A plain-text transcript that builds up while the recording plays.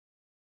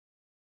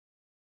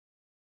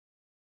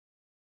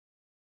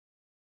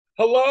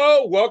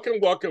Hello, welcome,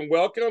 welcome,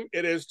 welcome.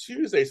 It is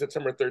Tuesday,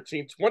 September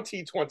 13th,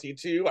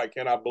 2022. I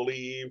cannot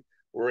believe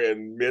we're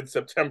in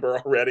mid-September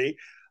already.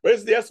 But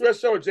it's the SOS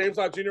show with James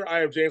Lott Jr.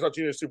 I am James Lott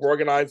Jr., super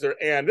organizer,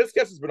 and this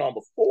guest has been on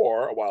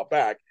before a while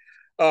back.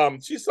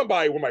 She's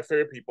somebody, one of my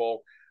favorite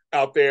people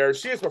out there.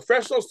 She is a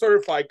professional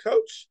certified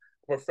coach,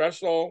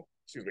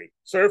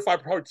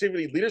 certified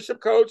productivity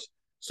leadership coach,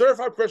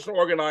 certified professional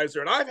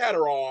organizer, and I've had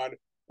her on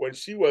when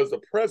she was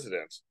the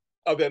president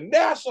of the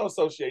National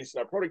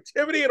Association of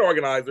Productivity and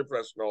Organizer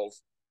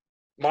Professionals,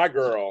 my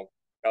girl,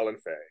 Ellen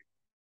Faye.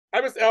 Hi,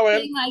 Miss Hey,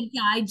 Ellen. my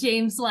guy,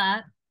 James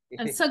Lott.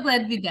 I'm so glad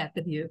to be back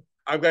with you.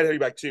 I'm glad to have you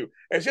back too.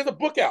 And she has a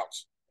book out.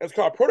 It's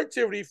called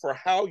Productivity for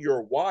How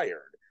You're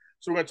Wired.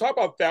 So we're going to talk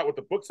about that, what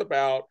the book's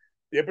about,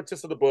 the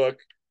impetus of the book,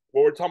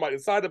 what we're talking about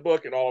inside the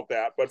book, and all of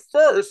that. But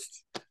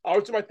first, I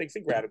always do my thanks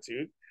and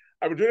gratitude.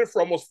 I've been doing it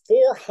for almost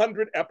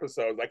 400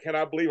 episodes. I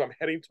cannot believe I'm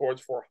heading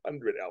towards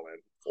 400, Ellen.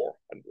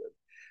 400.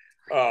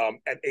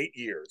 At 8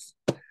 years.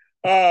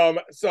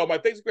 So my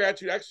thanks and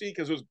gratitude actually,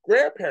 because it was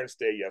Grandparents'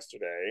 Day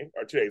yesterday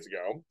or 2 days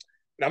ago,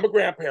 and I'm a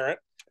grandparent.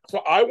 So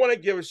I want to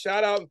give a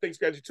shout out and thanks and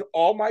gratitude to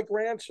all my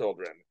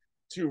grandchildren,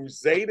 to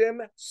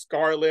Zayden,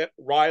 Scarlett,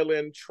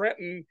 Rylan,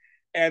 Trenton,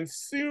 and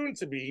soon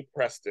to be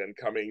Preston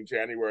coming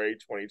January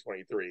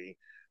 2023.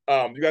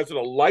 You guys are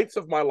the lights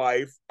of my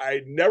life.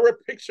 I never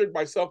pictured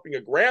myself being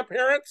a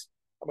grandparent.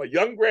 I'm a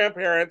young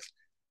grandparent.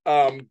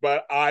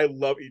 But I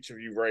love each of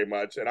you very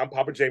much, and I'm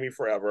Papa Jamie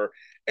forever.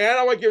 And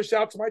I want to give a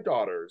shout out to my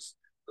daughters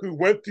who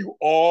went through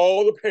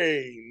all the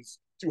pains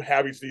to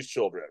have each of these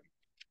children.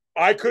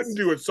 I couldn't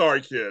do it.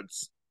 Sorry,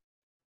 kids.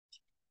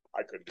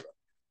 I couldn't do it.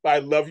 But I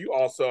love you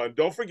also. And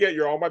don't forget,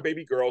 you're all my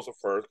baby girls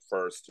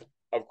first,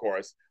 of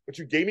course. But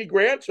you gave me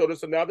grandchildren,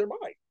 so now they're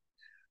mine.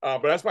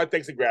 But that's my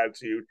thanks and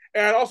gratitude.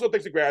 And also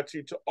thanks and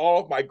gratitude to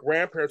all of my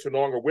grandparents who are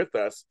no longer with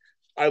us.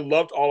 I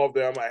loved all of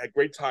them. I had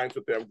great times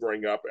with them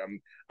growing up. And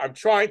I'm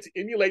trying to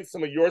emulate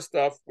some of your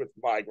stuff with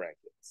my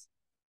grandkids.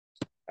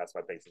 That's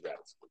my thanks and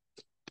gratitude.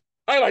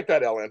 I like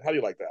that, Ellen. How do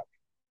you like that?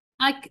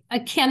 I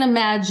can't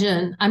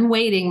imagine. I'm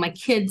waiting. My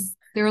kids,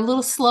 they're a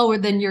little slower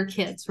than your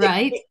kids,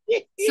 right?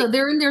 So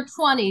they're in their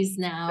 20s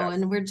now, Yes.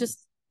 and we're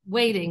just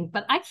waiting.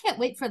 But I can't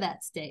wait for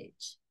that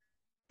stage.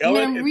 I mean,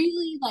 Ellen I'm is,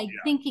 really like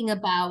yeah. thinking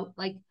about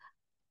like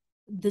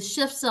the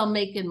shifts I'll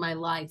make in my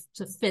life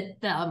to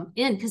fit them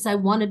in because I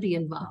want to be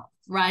involved,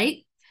 right?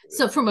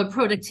 So from a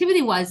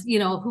productivity wise,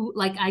 who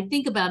like I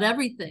think about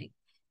everything.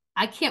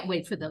 I can't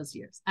wait for those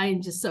years. I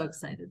am just so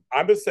excited.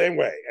 I'm the same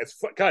way.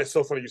 It's kind of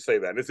so funny you say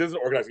that. This is an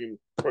organizing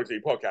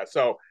productivity podcast.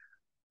 So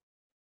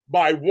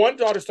my one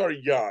daughter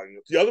started young.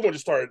 The other one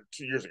just started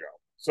 2 years ago.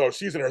 So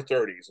she's in her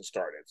 30s and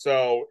started.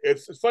 So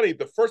it's funny.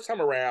 The first time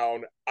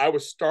around, I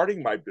was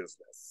starting my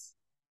business.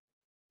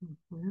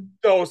 Mhm.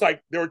 So it's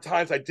like there were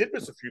times I did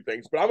miss a few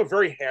things, but I'm a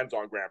very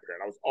hands-on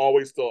grandparent. I was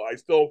always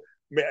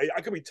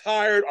I could be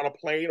tired on a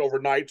plane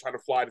overnight trying to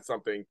fly to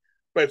something.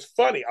 But it's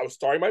funny. I was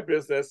starting my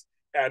business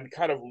and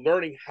kind of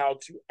learning how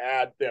to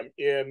add them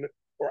in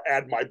or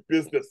add my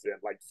business in,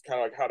 like just kind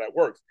of like how that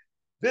works.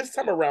 This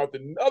time around,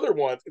 the other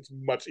ones, it's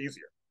much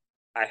easier.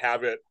 I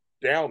have it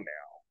down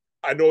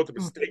now. I know what the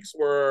Mhm. mistakes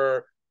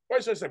were. Why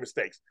should I say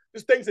mistakes?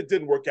 There's things that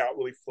didn't work out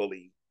really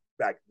fully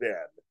back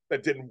then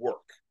that didn't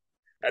work.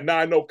 And now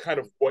I know kind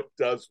of what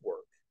does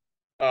work.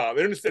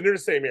 They're in the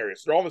same area.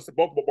 So they're all in the,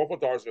 both my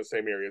daughters are in the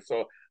same area.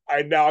 So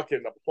I now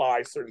can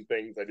apply certain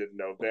things I didn't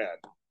know then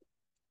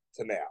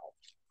to now.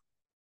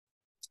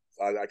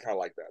 So I kind of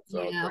like that.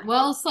 So it's Yeah. very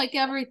Well, exciting. it's like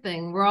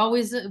everything. We're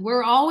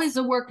always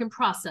a work in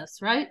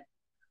process, right?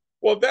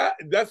 Well,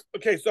 that's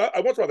okay. So I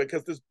want to talk about that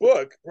because this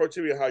book,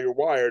 Productivity: How You're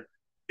Wired,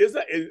 is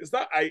that it's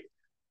not.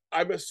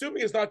 I'm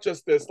assuming it's not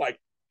just this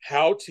like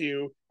how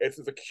to. It's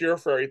a cure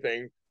for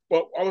everything.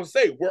 But I would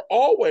say we're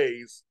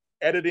always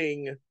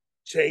editing,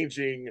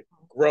 changing,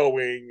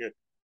 growing,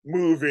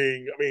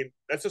 moving. I mean,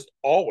 that's just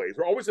always.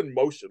 We're always in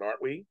motion,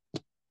 aren't we?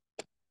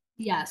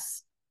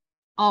 Yes,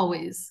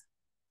 always.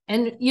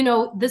 And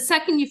the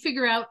second you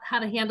figure out how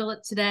to handle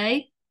it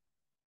today,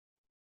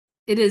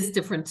 it is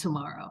different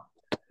tomorrow,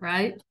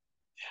 right?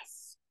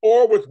 Yes.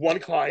 Or with one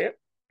client,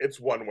 it's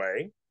one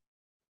way.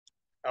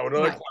 With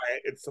another Right.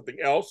 client, it's something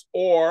else.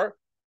 Or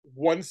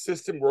one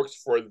system works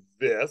for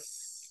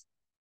this,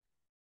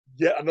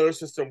 yet another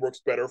system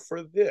works better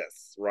for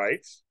this,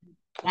 right?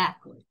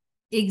 Exactly.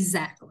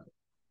 Exactly.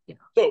 Yeah.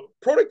 So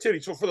productivity.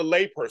 So for the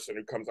layperson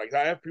who comes, like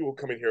I have people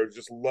come in here who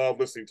just love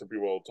listening to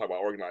people talk about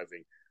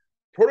organizing.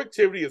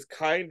 Productivity is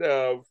kind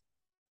of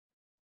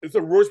it's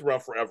a word's been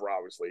around forever,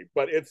 obviously,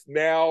 but it's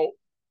now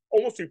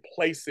almost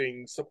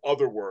replacing some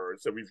other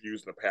words that we've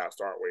used in the past,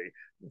 aren't we?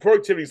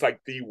 Productivity is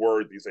like the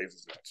word these days,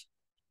 isn't it?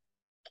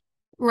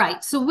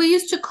 Right. So we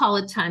used to call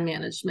it time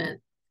management.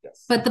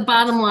 Yes. But the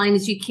bottom line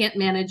is you can't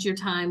manage your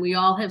time. We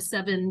all have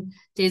 7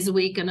 days a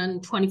week and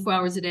then 24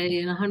 hours a day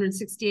and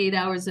 168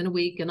 hours in a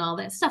week and all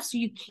that stuff. So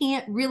you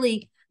can't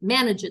really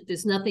manage it.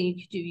 There's nothing you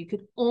could do. You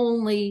could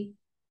only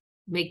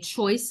make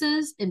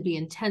choices and be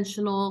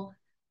intentional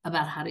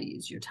about how to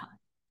use your time.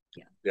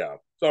 Yeah. Yeah.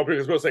 So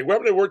because we'll say, what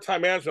happened to word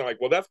time management? I'm like,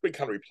 well, that's been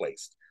kind of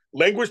replaced.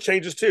 Language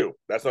changes too.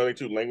 That's another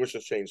thing too. Language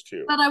has changed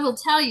too. But I will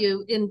tell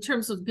you, in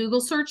terms of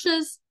Google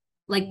searches,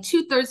 like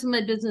 2/3 of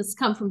my business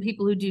come from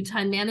people who do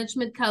time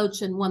management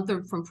coach and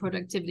 1/3 from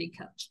productivity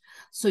coach.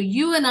 So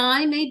you and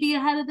I may be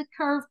ahead of the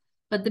curve,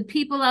 but the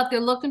people out there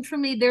looking for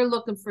me,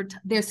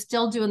 they're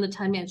still doing the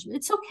time management.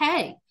 It's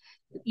okay.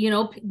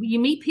 You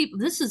meet people.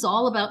 This is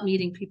all about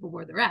meeting people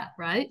where they're at,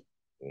 right?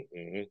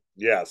 Mm-hmm.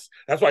 Yes,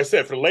 that's why I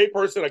said for the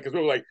layperson, like, because we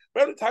were like,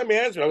 "Well, the time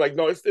management." I'm like,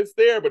 "No, it's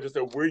there," but just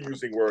that we're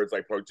using words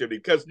like productivity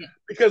because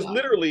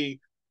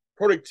literally,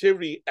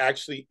 productivity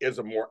actually is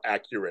a more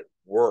accurate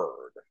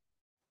word.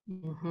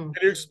 Mm-hmm.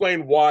 Can you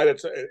explain why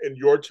that's in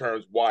your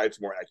terms why it's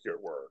a more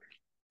accurate word?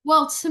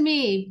 Well, to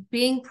me,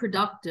 being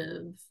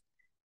productive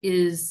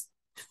is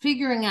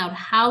figuring out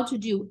how to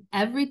do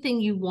everything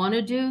you want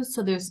to do,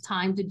 so there's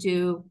time to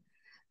do,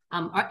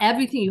 or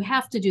everything you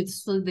have to do,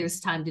 so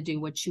there's time to do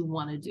what you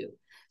want to do.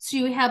 So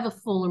you have a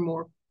fuller,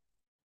 more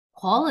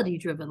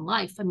quality-driven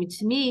life. I mean,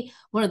 to me,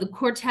 one of the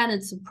core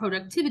tenets of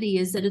productivity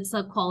is that it's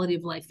a quality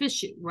of life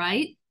issue,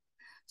 right?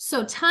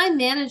 So time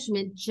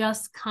management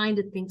just kind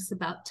of thinks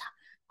about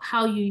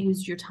how you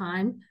use your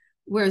time.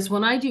 Whereas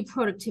when I do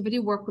productivity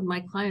work with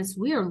my clients,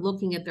 we are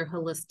looking at their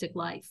holistic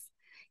life.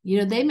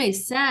 They may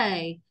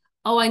say,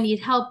 oh, I need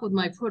help with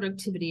my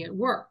productivity at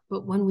work.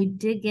 But when we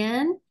dig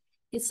in,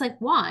 it's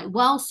like, why?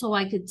 Well, so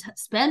I could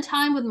spend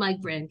time with my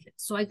grandkids,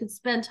 so I could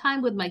spend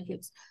time with my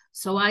kids,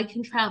 so I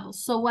can travel.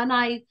 So when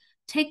I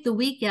take the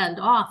weekend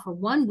off or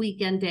one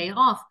weekend day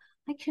off,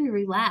 I can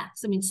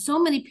relax. I mean, so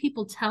many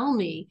people tell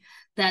me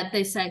that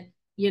they say,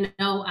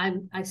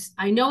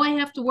 I know I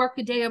have to work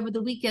a day over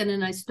the weekend,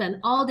 and I spend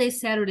all day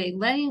Saturday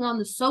laying on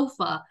the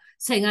sofa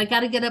saying I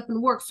got to get up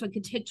and work so I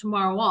can take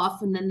tomorrow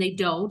off, and then they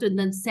don't, and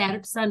then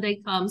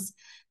Sunday comes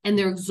and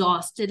they're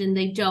exhausted and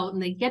they don't,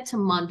 and they get to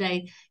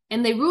Monday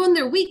and they ruin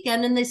their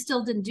weekend and they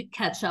still didn't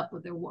catch up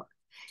with their work.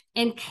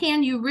 And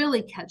can you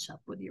really catch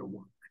up with your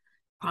work?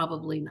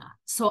 Probably not.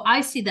 So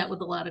I see that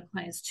with a lot of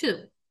clients too.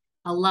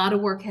 A lot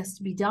of work has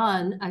to be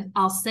done.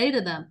 I'll say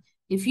to them,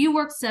 if you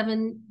work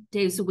 7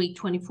 days a week,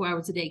 24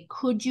 hours a day,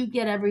 could you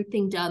get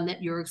everything done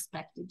that you're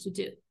expected to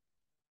do?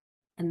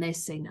 And they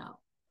say no.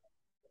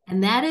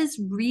 And that is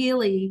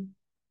really,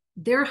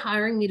 they're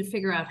hiring me to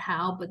figure out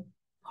how, but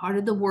part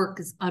of the work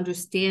is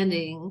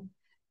understanding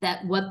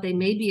that what they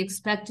may be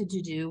expected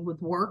to do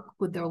with work,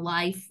 with their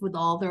life, with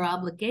all their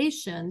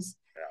obligations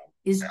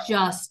is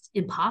just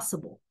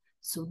impossible.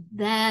 So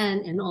then,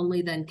 and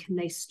only then can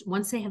they,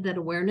 once they have that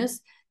awareness,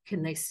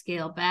 can they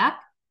scale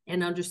back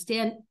and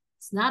understand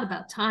it's not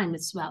about time.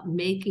 It's about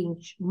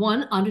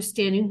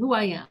understanding who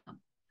I am,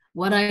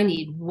 what I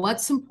need,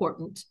 what's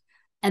important,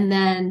 and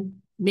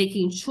then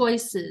making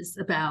choices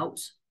about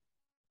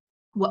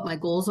what my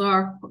goals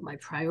are, what my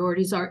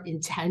priorities are,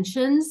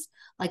 intentions,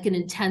 like an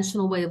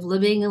intentional way of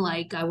living. And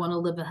like, I want to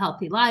live a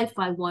healthy life.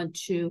 I want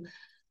to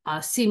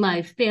see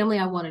my family.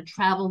 I want to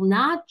travel,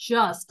 not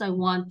just I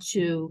want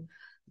to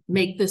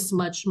make this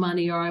much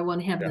money or I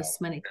want to have this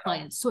many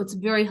clients. So it's a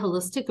very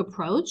holistic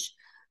approach,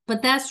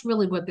 but that's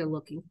really what they're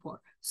looking for.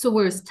 So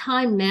whereas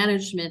time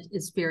management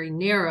is very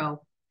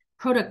narrow,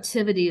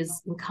 productivity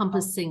is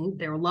encompassing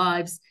their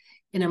lives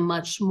in a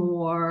much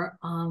more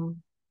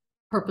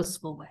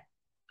purposeful way.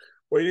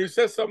 Well, you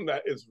said something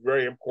that is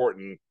very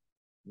important,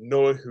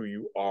 knowing who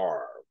you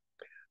are.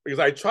 Because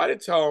I try to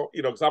tell,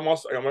 because I'm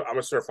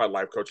a certified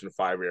life coach in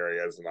 5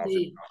 areas and all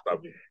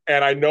stuff.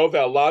 And I know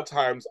that a lot of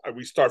times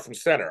we start from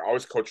center. I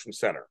always coach from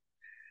center.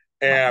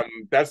 And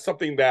that's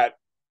something that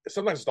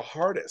sometimes is the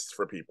hardest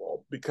for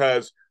people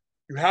because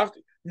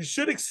you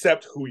should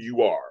accept who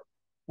you are,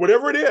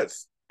 whatever it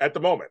is at the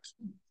moment.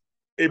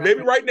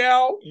 Maybe right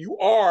now you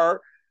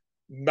are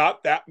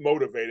not that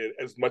motivated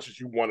as much as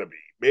you want to be.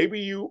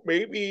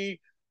 Maybe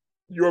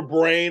your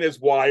brain is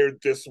wired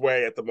this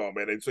way at the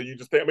moment. And so you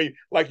just think,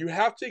 you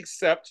have to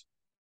accept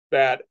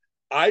that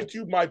I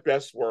do my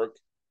best work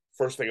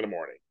first thing in the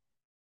morning.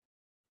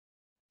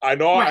 I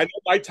know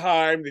my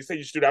time, they say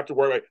you should do it after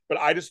work, but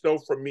I just know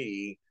for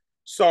me,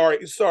 sorry,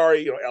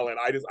 Ellen,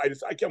 I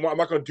can't, I'm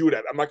not going to do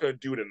that. I'm not going to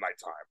do it in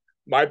nighttime.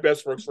 My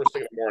best work's first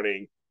thing in the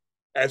morning.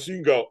 And so you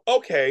can go,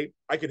 okay,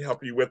 I can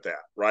help you with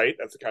that, right?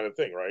 That's the kind of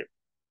thing, right?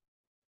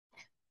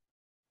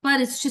 But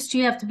it's just,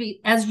 you have to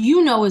be, as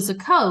you know, as a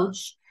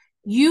coach,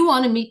 you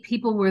want to meet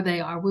people where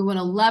they are. We want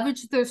to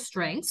leverage their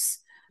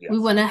strengths. Yes. We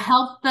want to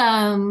help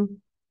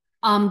them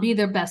be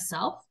their best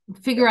self,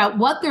 figure out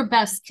what their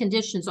best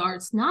conditions are.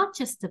 It's not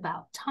just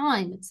about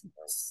time, it's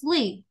about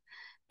sleep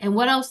and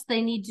what else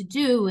they need to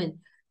do. And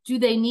do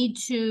they need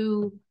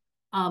to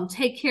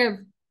take care of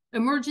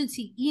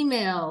emergency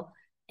email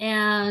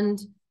and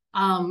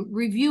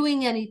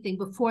reviewing anything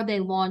before they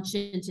launch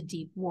into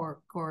deep work?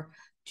 Or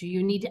do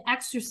you need to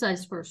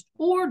exercise first?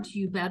 Or do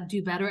you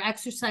do better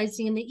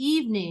exercising in the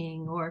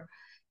evening? Or,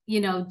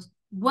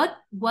 what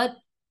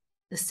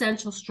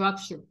essential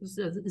structure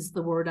is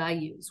the word I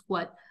use.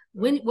 What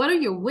are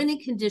your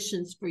winning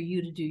conditions for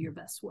you to do your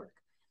best work?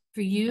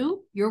 For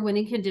you, your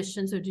winning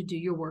conditions are to do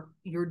your work,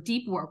 your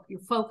deep work,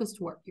 your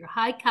focused work, your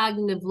high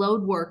cognitive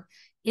load work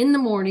in the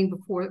morning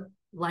before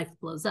life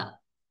blows up.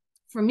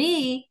 For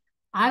me,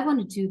 I want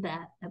to do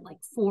that at like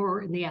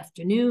 4 in the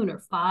afternoon or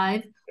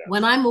 5 Yes.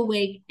 when I'm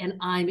awake and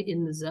I'm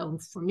in the zone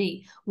for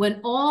me.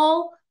 When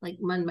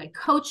when my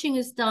coaching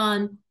is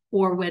done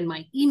or when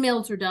my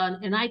emails are done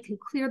and I can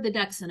clear the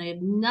decks and I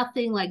have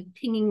nothing like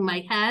pinging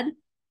my head,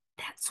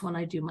 that's when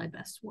I do my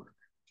best work.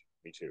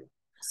 Me too.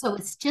 So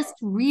it's just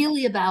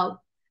really about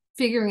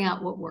figuring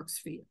out what works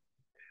for you.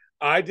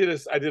 I did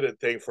a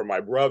thing for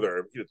my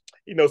brother.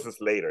 He knows this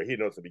later. He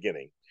knows the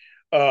beginning.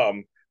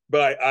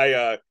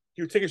 But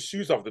he would take his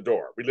shoes off the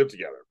door. We lived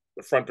together,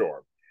 the front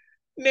door.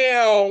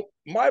 Now,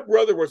 my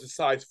brother was a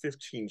size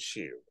 15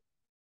 shoe.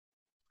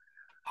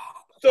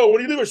 So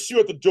when you leave a shoe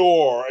at the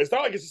door, it's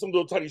not like it's just some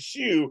little tiny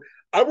shoe.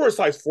 I wear a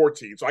size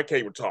 14, so I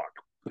can't even talk.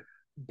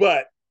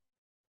 But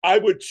I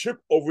would trip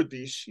over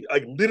these shoes,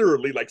 like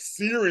literally, like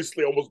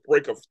seriously, almost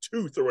break a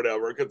tooth or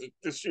whatever because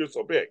this shoe is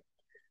so big.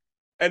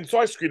 And so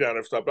I screamed out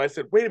and stuff. But I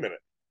said, "Wait a minute,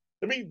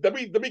 let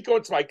me go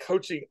into my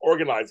coaching,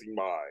 organizing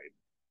mind,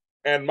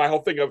 and my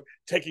whole thing of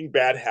taking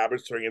bad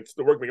habits, turning into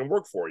the work, making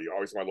work for you."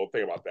 Always my little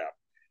thing about that.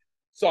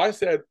 So I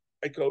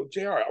go,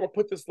 JR, I'm gonna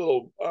put this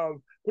little,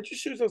 put your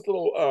shoes in this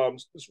little,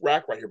 this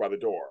rack right here by the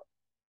door.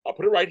 I'll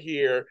put it right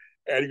here,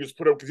 and you just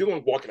put it because you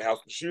don't walk in the house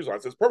with shoes on.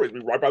 So it's perfect.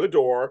 It's right by the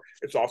door.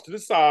 It's off to the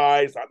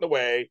side. It's not in the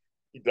way.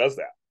 He does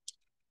that.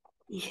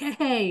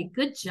 Yay!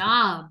 Good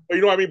job. But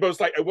you know what I mean? But it's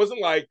like it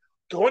wasn't like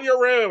go in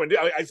your room. And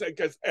I said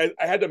because I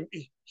had to.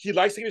 He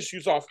likes taking his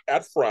shoes off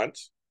at front.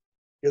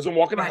 He doesn't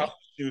walk in the house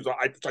with shoes on.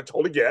 I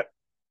totally get.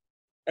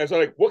 And so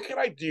like, what can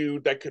I do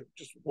that could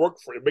just work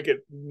for him, make it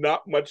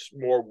not much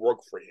more work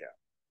for him?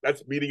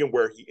 That's meeting him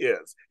where he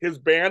is. His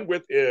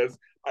bandwidth is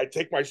I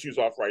take my shoes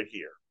off right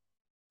here.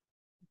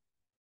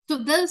 So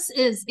this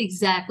is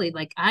exactly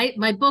like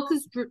my book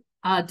is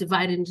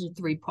divided into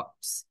 3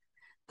 parts.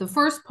 The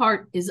first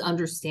part is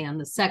understand.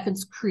 The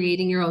second's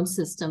creating your own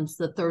systems.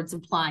 The third's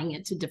applying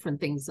it to different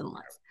things in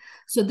life.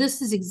 So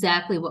this is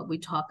exactly what we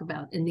talk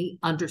about in the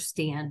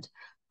understand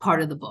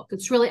part of the book.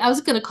 It's really, I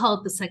was going to call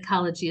it the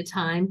psychology of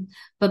time,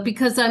 but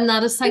because I'm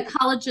not a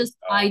psychologist,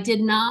 I did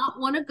not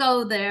want to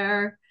go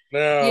there.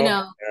 No, you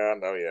know,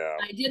 yeah.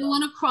 I didn't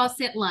want to cross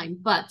that line.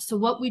 But so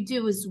what we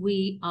do is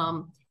we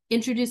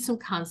introduce some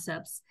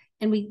concepts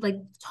and we like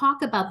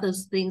talk about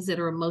those things that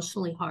are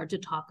emotionally hard to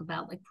talk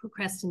about, like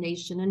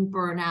procrastination and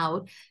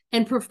burnout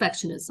and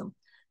perfectionism.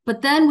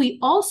 But then we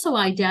also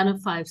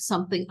identify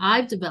something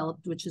I've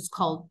developed, which is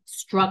called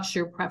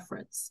structure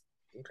preference.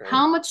 Okay.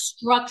 How much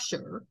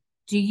structure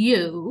do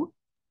you,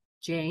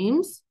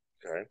 James,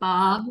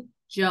 Bob,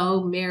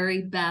 Joe,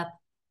 Mary, Beth,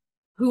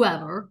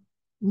 whoever,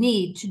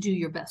 need to do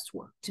your best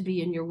work to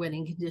be in your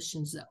winning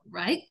condition zone,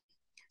 right?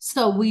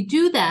 So we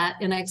do that,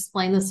 and I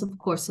explain this, of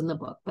course, in the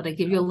book, but I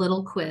give you a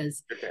little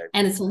quiz,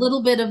 and it's a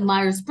little bit of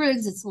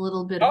Myers-Briggs, it's a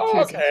little bit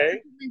of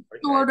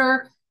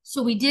order.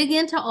 So we dig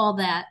into all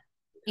that,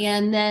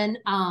 and then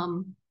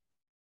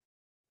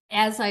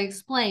as I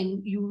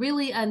explain, you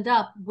really end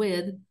up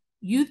with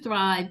you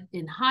thrive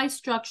in high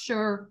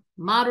structure,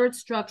 moderate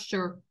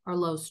structure, or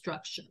low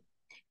structure.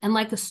 And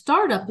like a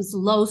startup is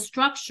low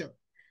structure.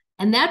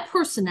 And that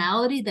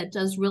personality that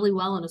does really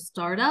well in a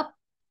startup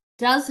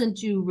doesn't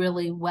do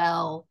really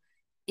well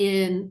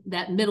in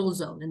that middle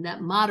zone, in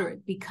that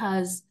moderate,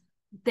 because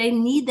they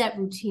need that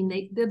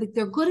routine.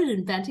 They're good at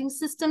inventing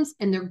systems,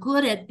 and they're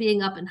good at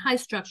being up in high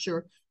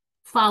structure,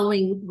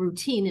 following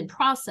routine and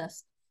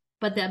process.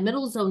 But that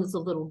middle zone is a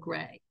little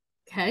gray,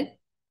 okay?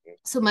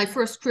 So my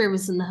first career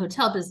was in the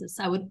hotel business.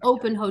 I would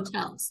open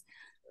hotels.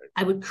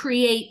 I would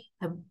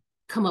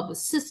come up with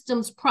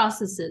systems,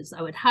 processes.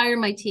 I would hire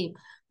my team.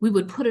 We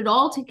would put it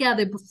all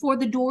together before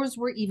the doors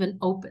were even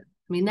open.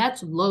 I mean,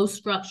 that's low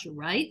structure,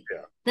 right?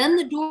 Yeah. Then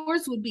the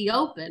doors would be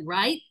open,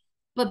 right?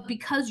 But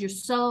because you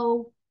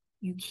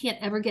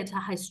can't ever get to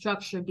high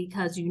structure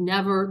because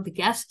the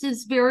guest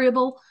is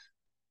variable,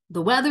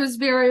 the weather is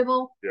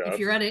variable. Yes. If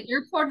you're at an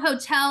airport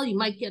hotel, you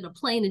might get a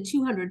plane and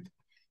 200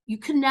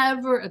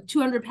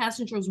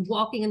 passengers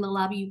walking in the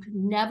lobby. You could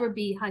never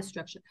be high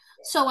structure.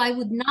 So I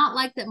would not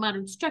like that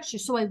modern structure.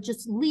 So I would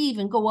just leave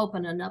and go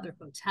open another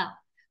hotel.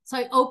 So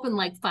I opened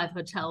like 5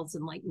 hotels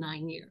in like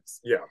 9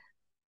 years. Yeah.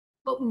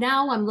 But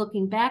now I'm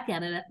looking back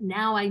at it.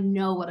 Now I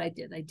know what I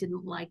did. I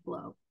didn't like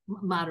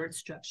moderate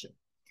structure.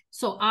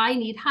 So I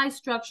need high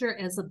structure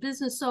as a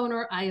business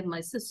owner. I have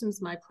my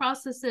systems, my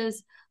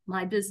processes.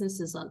 My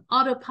business is on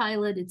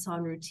autopilot. It's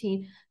on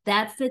routine.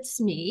 That fits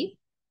me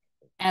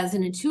as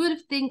an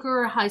intuitive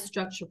thinker, a high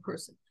structure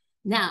person.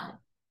 Now,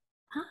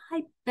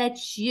 I bet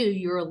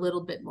you're a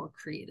little bit more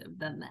creative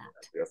than that.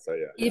 Yes, I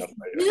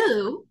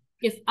am.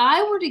 If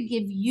I were to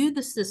give you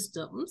the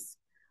systems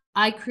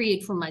I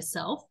create for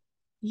myself,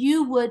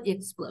 you would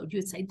explode. You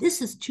would say,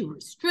 this is too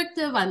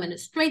restrictive. I'm in a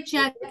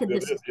straitjacket.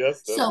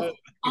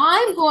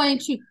 I'm going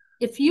to,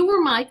 if you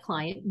were my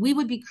client, we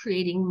would be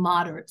creating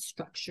moderate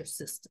structure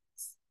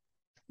systems.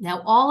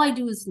 Now, all I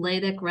do is lay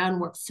that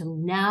groundwork. So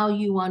now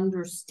you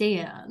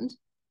understand,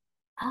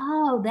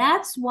 oh,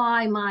 that's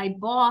why my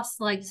boss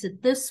likes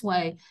it this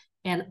way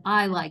and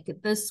I like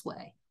it this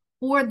way.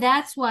 Or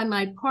that's why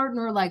my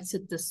partner likes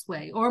it this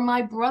way. Or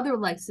my brother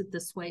likes it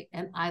this way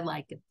and I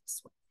like it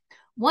this way.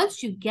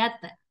 once you get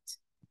that,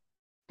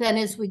 then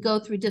as we go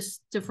through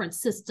different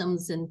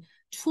systems and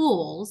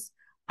tools,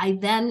 I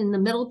then, in the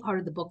middle part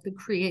of the book, the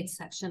create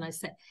section, I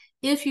say,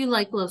 if you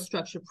like low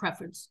structure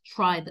preference,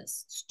 try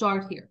this.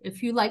 Start here.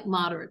 If you like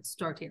moderate,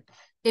 start here.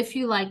 If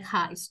you like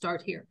high,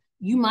 start here.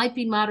 You might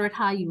be moderate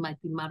high, you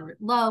might be moderate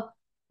low,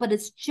 but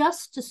it's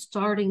just a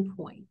starting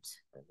point.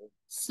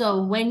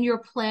 So when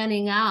you're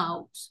planning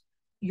out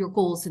your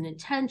goals and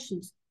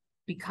intentions,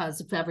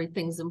 because if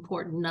everything's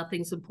important,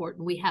 nothing's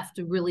important, we have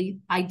to really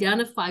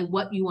identify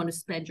what you want to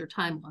spend your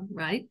time on,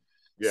 right?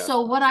 Yes.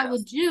 So what I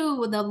would do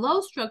with a low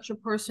structure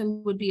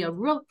person would be a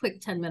real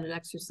quick 10-minute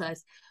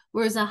exercise.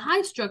 Whereas a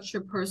high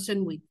structure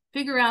person, we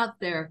figure out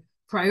their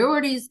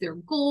priorities, their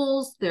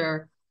goals,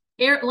 their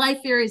life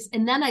areas,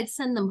 and then I'd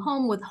send them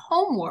home with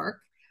homework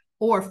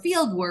or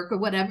field work or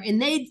whatever, and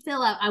they'd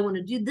fill out, I want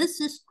to do this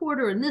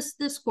quarter and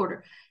this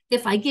quarter.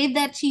 If I gave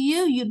that to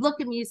you, you'd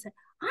look at me and say,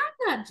 I'm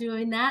not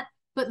doing that,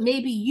 but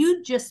maybe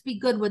you'd just be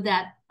good with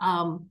that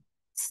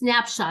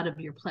snapshot of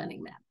your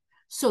planning map.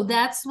 So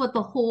that's what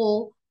the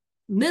whole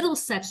middle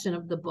section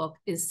of the book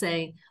is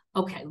saying.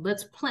 Okay,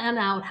 let's plan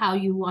out how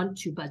you want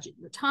to budget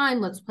your time.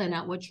 Let's plan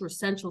out what your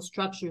essential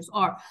structures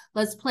are.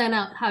 Let's plan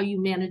out how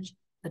you manage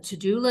a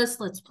to-do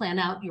list. Let's plan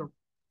out your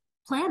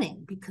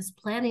planning, because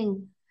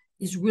planning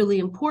is really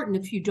important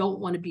if you don't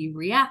want to be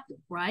reactive,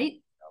 right?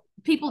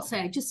 People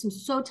say, I just am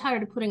so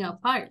tired of putting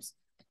out fires.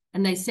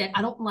 And they say,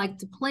 I don't like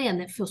to plan.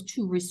 That feels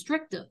too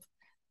restrictive.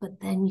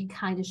 But then you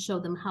kind of show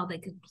them how they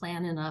could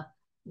plan in a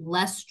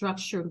less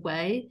structured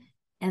way.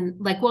 And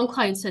like one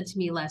client said to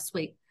me last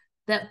week,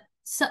 that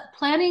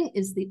planning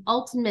is the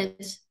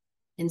ultimate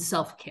in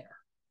self-care.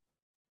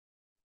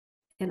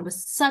 And it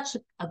was such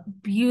a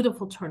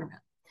beautiful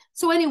turnaround.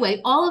 So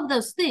anyway, all of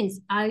those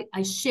things, I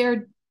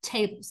shared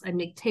tables. I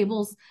make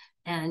tables,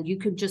 and you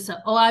could just say,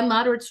 oh, I'm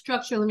moderate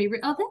structure. Let me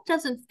read. Oh, that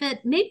doesn't fit.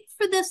 Maybe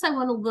for this, I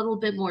want a little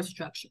bit more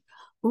structure.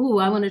 Ooh,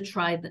 I want to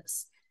try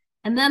this.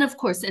 And then, of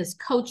course, as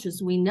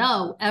coaches, we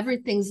know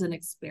everything's an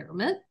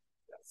experiment.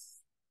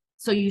 Yes.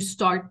 So you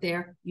start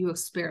there, you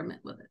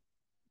experiment with it.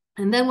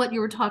 And then what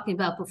you were talking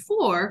about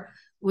before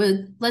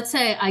with, let's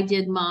say I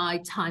did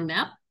my time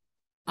map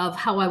of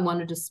how I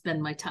wanted to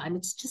spend my time.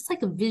 It's just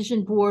like a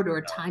vision board or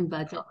a time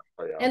budget.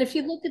 Oh, yeah. And if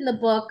you look in the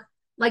book,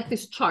 like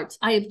there's charts.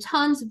 I have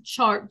tons of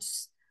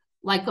charts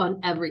like on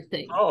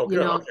everything. Oh, good.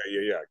 Okay.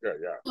 Yeah. Good.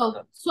 Yeah.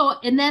 So,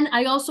 and then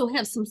I also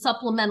have some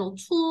supplemental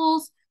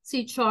tools,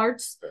 see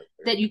charts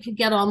that you can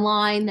get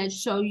online that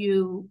show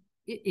you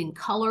in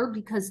color,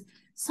 because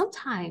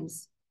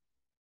sometimes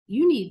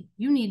you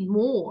need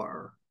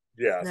more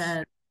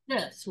than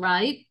this,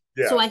 right?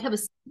 Yeah. So I have a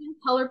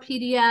color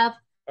PDF.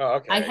 Oh,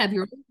 okay. I have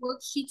your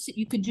worksheets that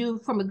you could do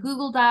from a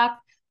Google Doc.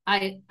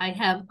 I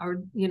have,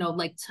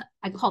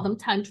 I call them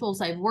time tools.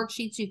 I have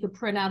worksheets you could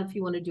print out if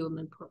you want to do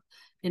them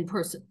in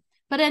person.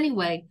 But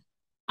anyway,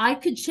 I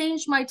could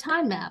change my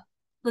time map.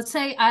 Let's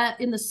say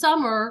in the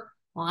summer,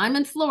 well, I'm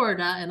in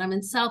Florida and I'm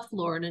in South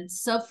Florida, and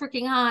it's so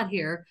freaking hot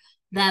here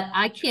that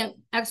I can't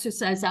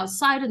exercise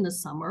outside in the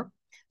summer.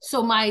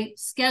 So my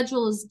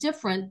schedule is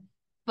different.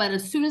 But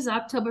as soon as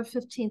October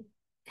 15th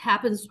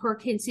happens,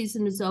 hurricane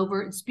season is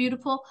over, it's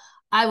beautiful,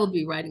 I will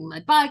be riding my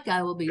bike.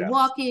 I will be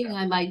walking.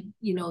 I might,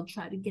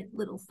 try to get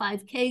little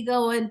 5K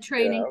going,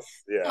 training.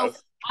 Yes. So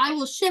I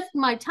will shift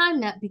my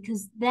time map,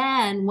 because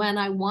then when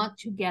I want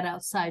to get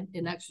outside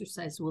and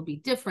exercise will be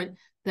different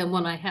than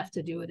when I have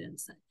to do it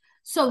inside.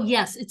 So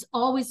yes, it's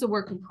always a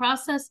work in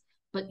process,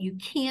 but you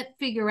can't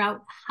figure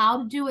out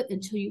how to do it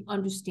until you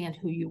understand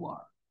who you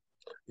are.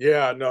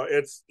 Yeah, no,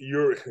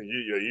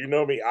 you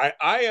know me.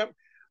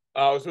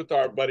 I was with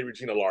our buddy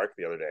Regina Lark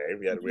the other day.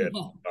 We had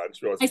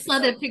I saw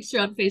that picture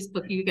on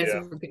Facebook. You guys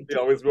are great. We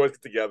always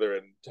get together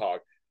and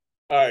talk.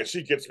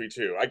 She gets me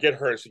too. I get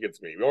her and she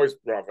gets me. We always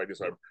run off like this.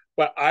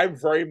 But I'm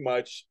very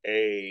much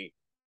a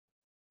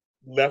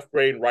left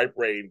brain, right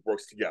brain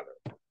works together.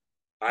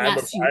 I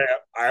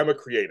am a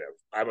creative.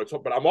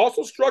 But I'm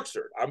also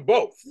structured. I'm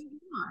both.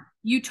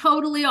 You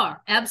totally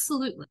are.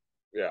 Absolutely.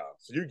 Yeah.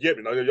 So you get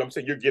me. I'm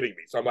saying you're getting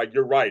me. So I'm like,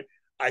 you're right.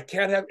 I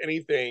can't have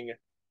anything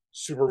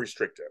super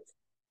restrictive.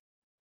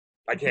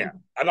 I can't.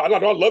 I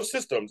love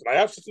systems, and I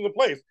have systems in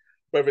place.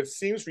 But if it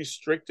seems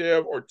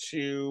restrictive or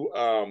too,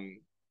 or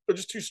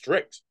just too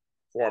strict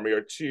for me,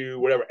 or too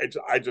whatever,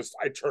 I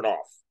turn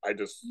off.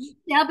 You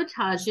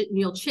sabotage it, and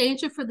you'll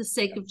change it for the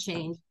sake of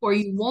change, or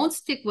you won't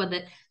stick with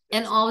it,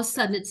 and all of a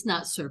sudden it's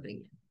not serving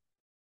you.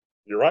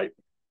 You're right.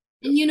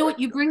 And you know what?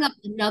 You bring up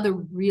another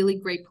really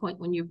great point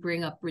when you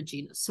bring up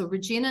Regina. So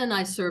Regina and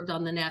I served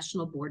on the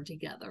national board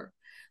together.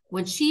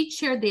 When she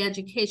chaired the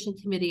education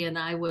committee and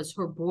I was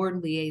her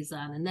board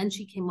liaison, and then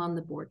she came on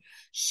the board,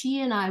 she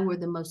and I were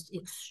the most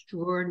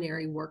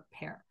extraordinary work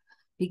pair,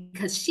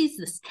 because she's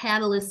this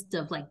catalyst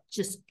of like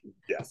just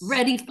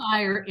ready,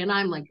 fire, and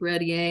I'm like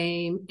ready,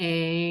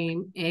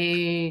 aim.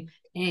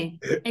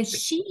 And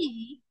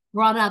she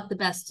brought out the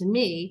best in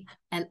me,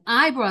 and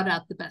I brought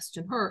out the best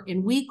in her,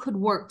 and we could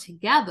work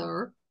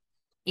together.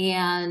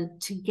 And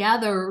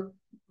together,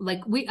 like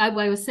I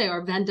would say,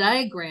 our Venn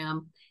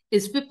diagram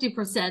is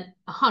 50%,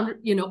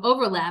 100,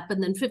 overlap,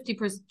 and then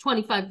 50%,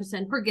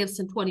 25% her gifts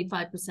and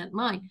 25%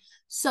 mine.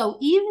 So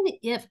even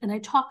if, and I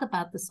talk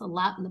about this a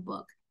lot in the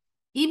book,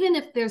 even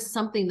if there's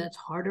something that's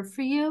harder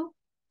for you,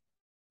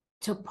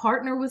 to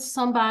partner with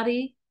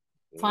somebody,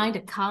 find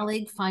a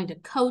colleague, find a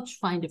coach,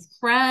 find a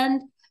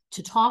friend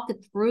to talk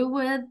it through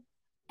with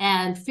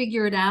and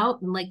figure it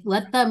out, and like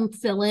let them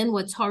fill in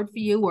what's hard for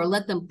you, or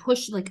let them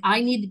push. Like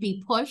I need to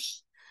be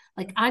pushed.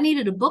 Like I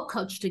needed a book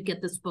coach to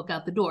get this book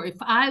out the door. If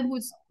I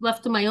was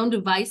left to my own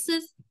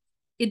devices,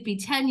 it'd be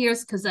 10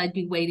 years because I'd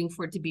be waiting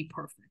for it to be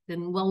perfect.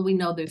 And well, we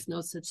know there's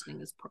no such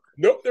thing as perfect.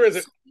 Nope, there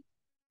isn't.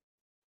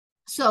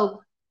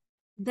 So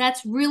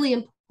that's really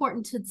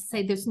important to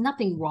say there's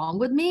nothing wrong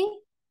with me.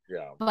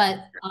 Yeah. But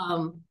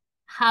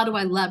how do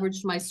I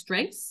leverage my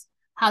strengths?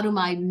 How do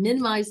I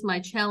minimize my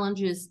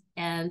challenges?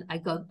 And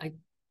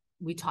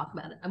we talk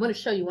about it. I want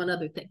to show you one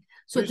other thing.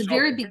 So at the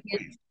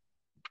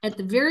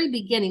very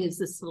beginning is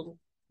this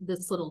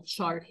little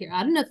chart here.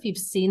 I don't know if you've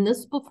seen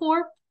this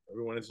before,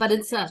 but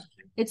it's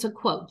a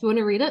quote. Do you want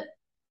to read it?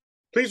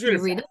 Please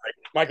read it.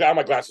 I have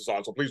my glasses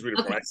on, so please read it.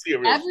 Okay. I see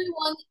it.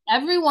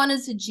 Everyone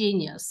is a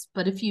genius,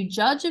 but if you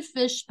judge a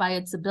fish by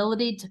its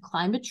ability to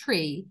climb a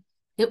tree,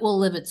 it will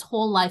live its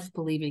whole life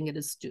believing it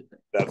is stupid.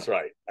 That's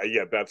right.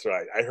 Yeah, that's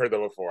right. I heard that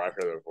before.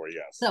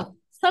 Yes. So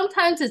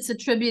sometimes it's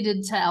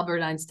attributed to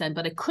Albert Einstein,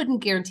 but I couldn't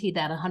guarantee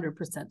that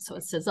 100%. So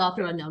it says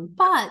author unknown,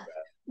 but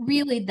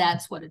really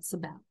that's what it's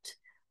about.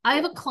 I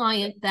have a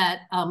client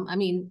that,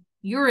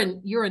 you're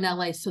in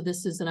LA, so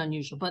this isn't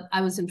unusual, but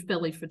I was in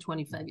Philly for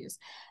 25 years,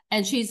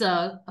 and she's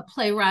a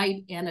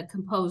playwright and a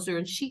composer,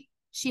 and she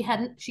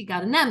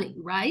got an Emmy,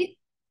 right?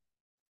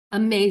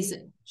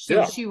 Amazing.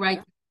 So she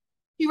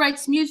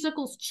writes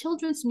musicals,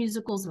 children's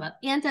musicals about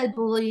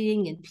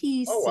anti-bullying and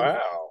peace. Oh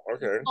wow!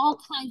 Okay. All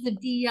kinds of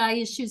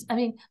DEI issues. I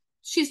mean,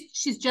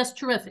 she's just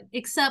terrific.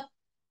 Except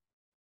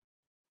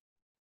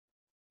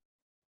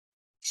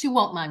she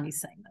won't mind me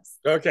saying this.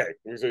 Okay.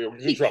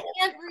 She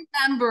can't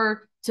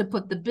remember to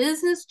put the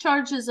business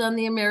charges on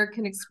the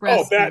American Express.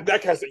 Oh, that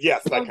kind of,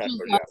 yes, that kind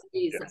of,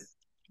 yes.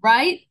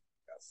 Right?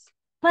 Yes.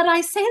 But I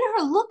say to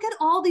her, look at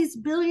all these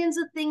billions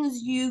of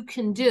things you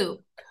can do.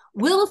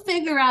 We'll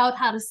figure out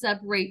how to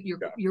separate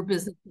your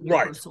business from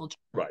your personal job.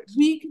 Right.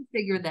 We can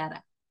figure that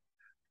out.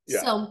 Yeah.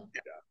 So,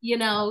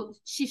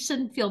 she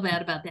shouldn't feel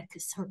bad about that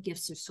because her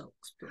gifts are so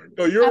extraordinary.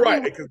 No, you're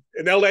right. Because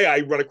in LA, I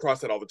run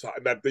across that all the time.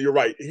 You're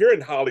right. Here in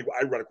Hollywood,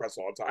 I run across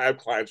it all the time. I have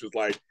clients who's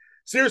like,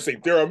 seriously,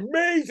 they're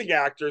amazing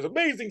actors,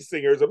 amazing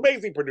singers,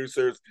 amazing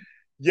producers.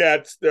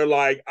 Yet they're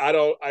like,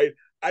 I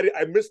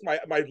missed my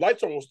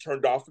lights almost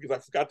turned off because I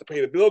forgot to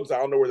pay the bill because I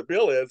don't know where the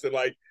bill is. And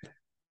like,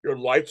 your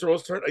lights are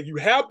almost turned. Like, you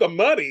have the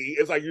money.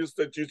 It's like you're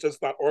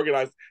just not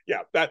organized.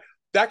 Yeah, that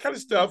kind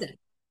of stuff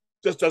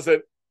just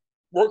doesn't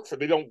work for.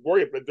 They don't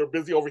worry about it. They're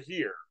busy over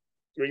here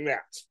doing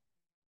that.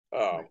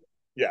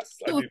 Yes.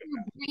 So if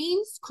your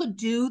brains could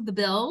do the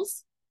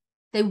bills,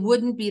 they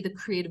wouldn't be the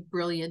creative,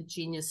 brilliant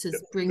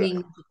geniuses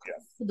bringing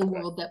to the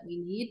world that we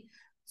need.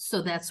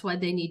 So that's why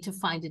they need to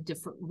find a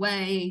different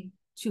way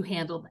to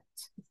handle that.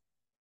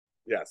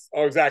 Yes.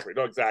 Oh, exactly.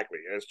 No, exactly.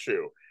 It's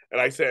true.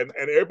 And I said,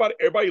 and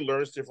everybody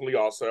learns differently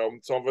also.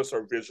 Some of us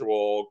are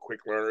visual, quick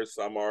learners.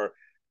 Some are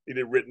need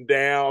it written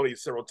down, need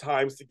several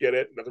times to get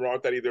it. Nothing wrong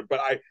with that either. But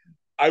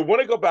I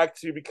want to go back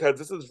to, because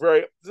this is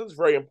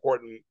very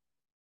important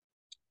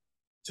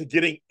to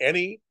getting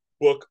any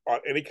book on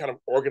any kind of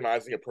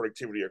organizing and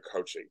productivity or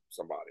coaching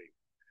somebody.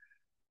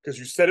 Because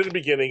you said at the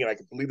beginning, and I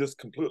can believe this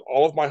completely,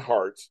 all of my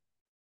heart,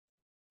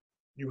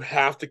 you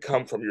have to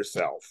come from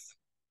yourself.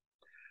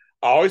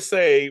 I always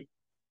say,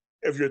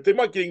 if you're thinking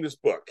about getting this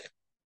book,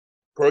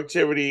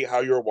 Productivity, How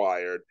You're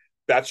Wired,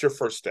 that's your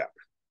first step.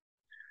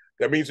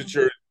 That means that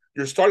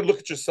you're starting to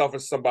look at yourself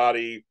as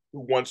somebody who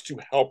wants to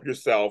help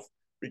yourself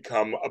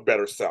become a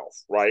better self,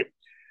 right?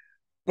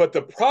 But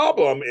the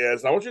problem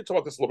is, and I want you to talk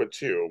about this a little bit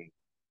too,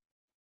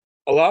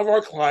 a lot of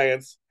our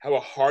clients have a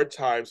hard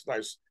time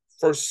sometimes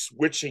first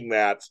switching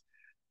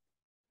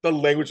the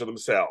language of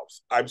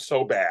themselves. I'm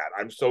so bad.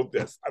 I'm so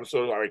this. I'm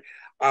so sorry.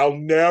 I'll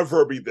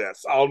never be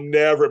this. I'll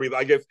never be that.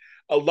 I guess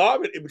a lot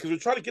of it, because we're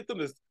trying to get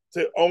them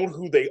to own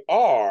who they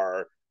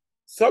are.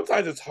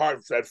 Sometimes it's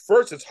hard. At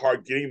first, it's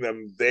hard getting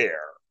them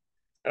there.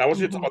 And I want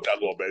you to talk about that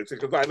a little bit,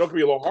 because I know it can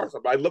be a little hard,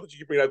 but I love that you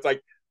keep bringing that. It's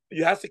like,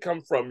 it has to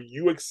come from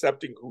you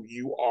accepting who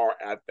you are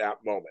at that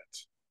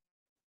moment.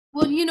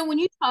 Well, when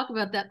you talk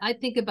about that, I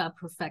think about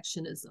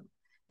perfectionism,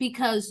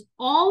 because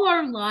all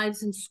our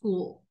lives in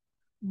school,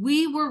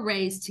 we were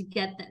raised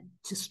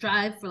to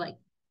strive for like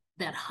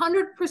that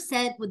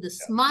 100% with the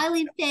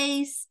smiley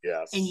face.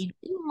 Yes. And you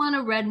didn't want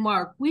a red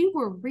mark. We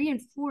were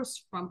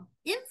reinforced from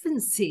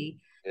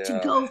infancy to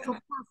go for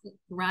perfect,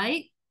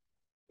 right?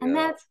 And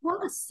that's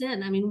what a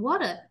sin. I mean,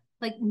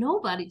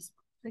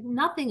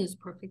 nothing is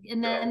perfect.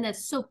 And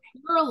that's so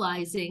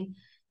paralyzing.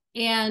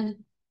 And,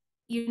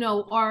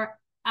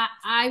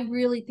 I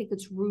really think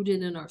it's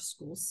rooted in our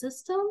school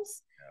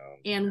systems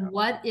and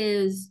what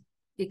is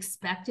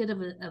expected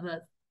of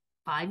a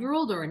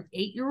 5-year-old or an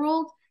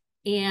 8-year-old.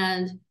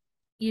 And,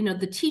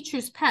 the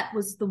teacher's pet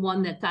was the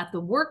one that got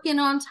the work in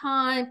on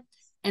time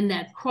and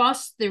that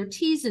crossed their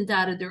T's and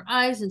dotted their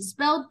I's and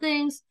spelled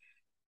things.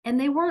 And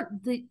they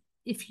weren't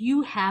if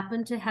you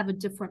happen to have a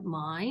different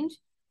mind,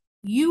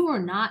 you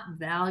are not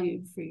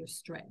valued for your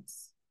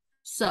strengths.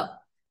 So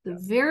the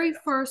very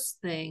first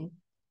thing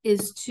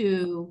is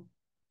to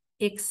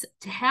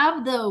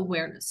have the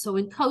awareness. So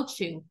in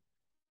coaching,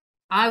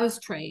 I was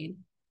trained,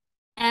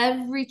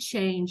 every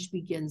change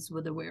begins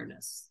with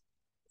awareness.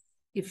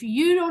 If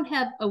you don't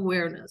have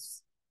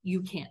awareness,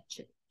 you can't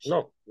change.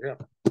 No, yeah.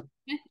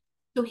 Okay?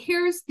 So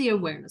here's the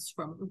awareness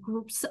from the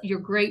group. Your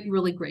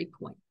really great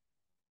point.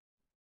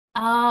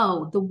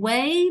 Oh, the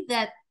way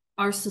that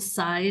our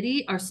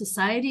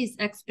society's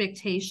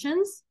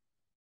expectations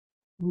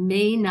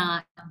may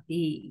not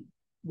be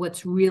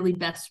what's really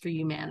best for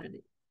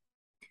humanity.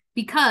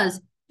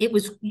 Because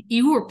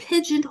you were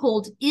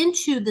pigeonholed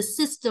into the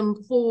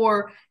system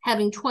for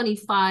having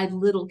 25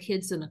 little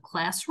kids in a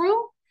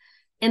classroom,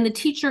 and the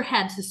teacher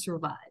had to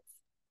survive,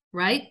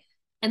 right?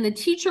 And the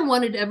teacher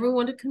wanted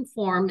everyone to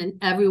conform and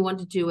everyone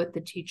to do it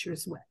the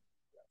teacher's way.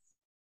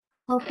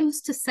 Well,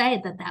 who's to say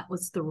that that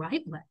was the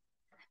right way?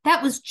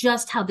 That was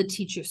just how the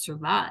teacher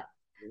survived.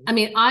 I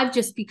mean, I've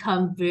just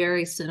become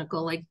very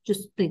cynical, like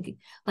just thinking,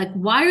 like,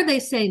 why are they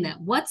saying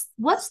that? What's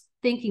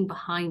thinking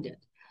behind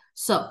it?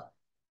 So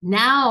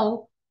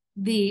now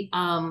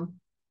I'm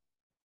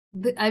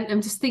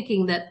just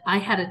thinking that I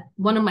had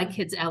one of my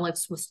kids,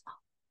 Alex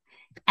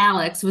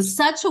was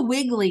such a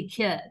wiggly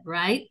kid,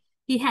 right?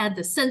 He had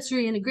the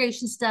sensory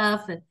integration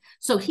stuff. And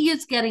so he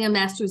is getting a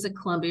master's at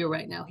Columbia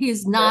right now. He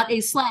is not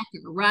a slacker,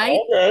 right?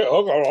 Okay,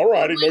 all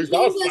right. No, he's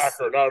not a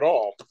slacker, not at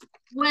all.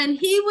 When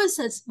he was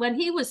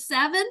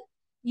 7,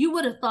 you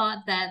would have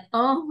thought that,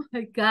 oh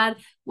my God,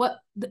 what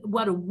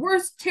a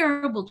worst,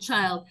 terrible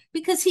child,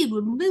 because he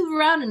would move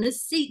around in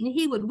his seat and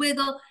he would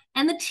wiggle.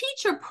 And the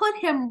teacher put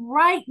him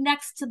right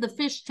next to the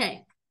fish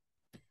tank.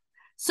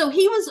 So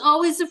he was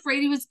always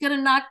afraid he was going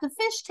to knock the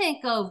fish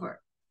tank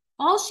over.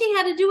 All she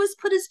had to do was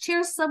put his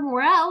chair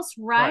somewhere else,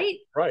 right?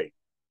 Right.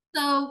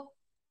 So,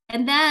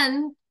 and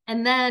then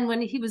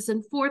when he was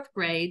in 4th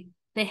grade,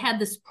 they had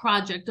this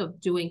project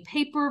of doing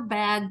paper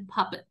bag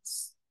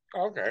puppets.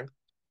 Okay.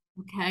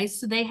 Okay,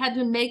 so they had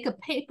to make a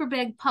paper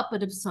bag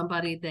puppet of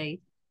somebody they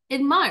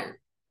admired.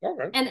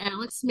 Okay. And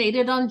Alex made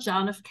it on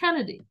John F.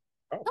 Kennedy.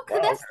 Oh, okay,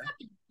 wow, that's not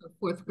a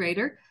 4th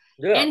grader.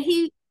 Yeah. And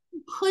he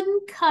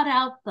couldn't cut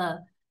out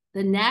the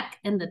neck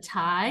and the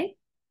tie.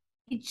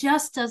 He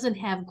just doesn't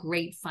have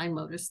great fine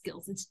motor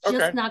skills. It's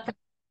just not going to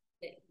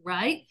fit,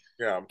 right?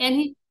 Yeah. And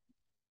he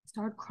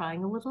started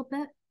crying a little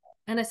bit.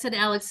 And I said,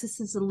 Alex, this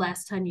is the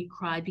last time you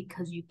cry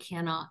because you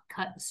cannot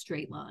cut a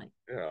straight line.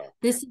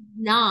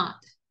 Yeah.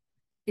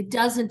 It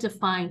doesn't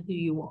define who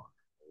you are.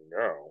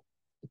 No.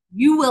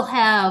 You will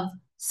have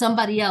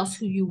somebody else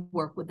who you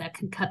work with that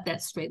can cut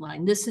that straight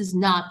line. This is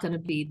not going to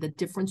be the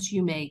difference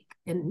you make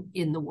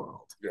in the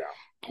world. Yeah.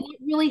 And it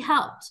really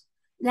helped.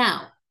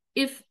 Now,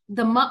 if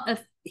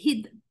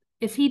he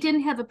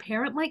didn't have a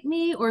parent like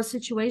me or a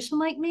situation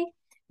like me,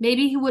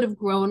 maybe he would have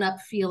grown up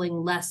feeling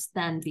less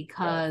than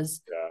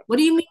because what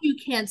do you mean you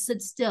can't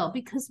sit still?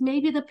 Because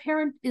maybe the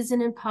parent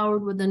isn't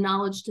empowered with the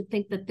knowledge to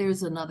think that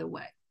there's another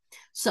way.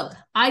 So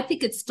I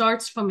think it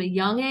starts from a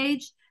young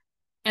age.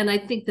 And I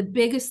think the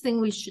biggest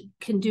thing we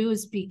can do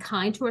is be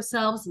kind to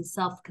ourselves and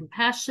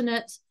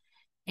self-compassionate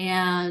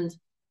and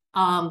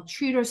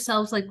treat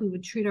ourselves like we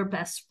would treat our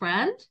best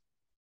friend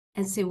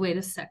and say, wait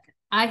a second,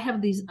 I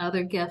have these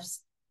other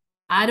gifts.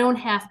 I don't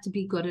have to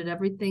be good at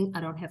everything.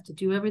 I don't have to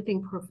do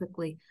everything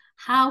perfectly.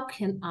 How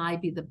can I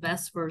be the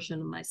best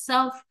version of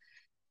myself?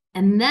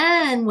 And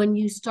then when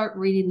you start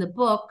reading the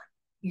book,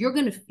 you're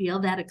going to feel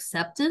that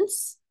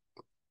acceptance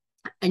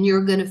and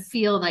you're going to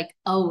feel like,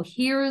 oh,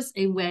 here's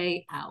a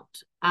way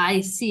out.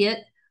 I see it.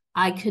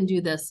 I can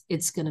do this.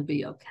 It's going to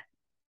be okay.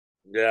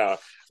 Yeah.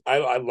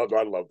 I love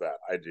that.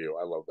 I do.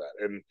 I love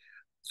that. And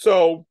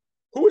so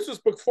who is this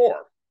book for?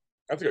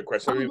 That's a good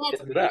question.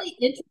 That's really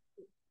interesting.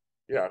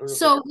 Yeah.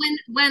 So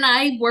when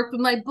I worked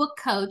with my book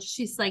coach,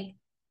 she's like,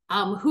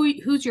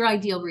 who's your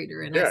ideal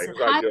reader? And I said,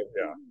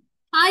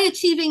 high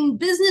achieving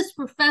business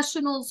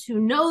professionals who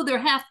know there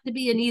has to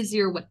be an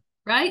easier way,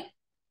 right?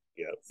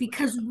 Yes.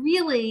 Because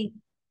really,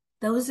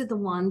 those are the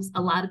ones,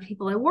 a lot of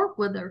people I work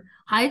with are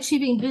high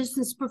achieving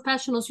business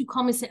professionals who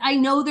call me and say, I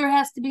know there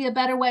has to be a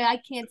better way. I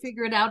can't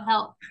figure it out.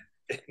 Help.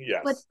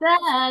 Yes. But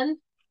then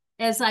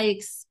as I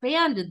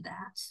expanded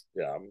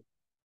that,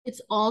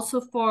 it's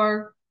also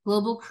for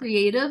global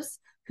creatives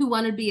who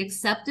want to be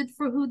accepted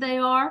for who they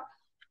are.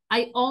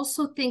 I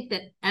also think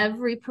that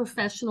every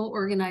professional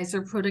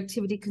organizer,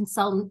 productivity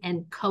consultant,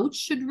 and coach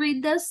should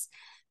read this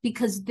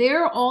because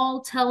they're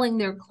all telling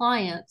their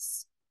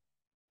clients,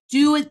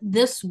 do it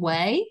this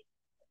way.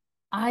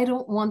 I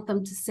don't want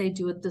them to say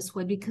do it this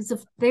way because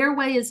if their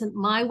way isn't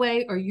my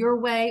way or your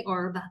way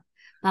or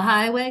the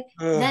highway,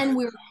 then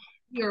we're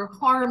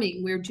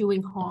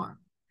doing harm.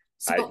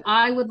 So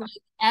I would like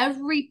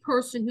every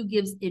person who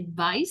gives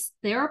advice,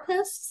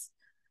 therapists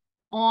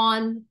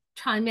on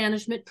time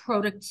management,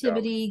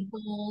 productivity,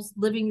 goals,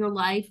 living your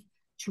life,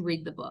 to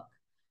read the book.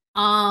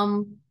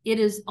 It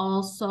is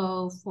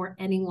also for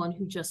anyone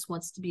who just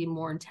wants to be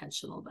more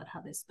intentional about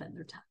how they spend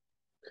their time.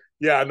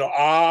 Yeah, no,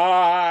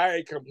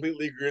 I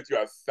completely agree with you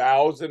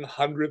 1,000,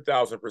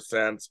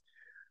 100,000%.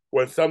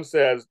 When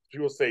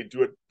people say,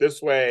 do it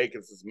this way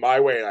because it's my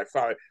way, and I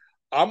found it,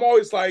 I'm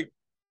always like,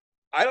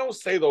 I don't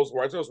say those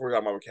words. Those words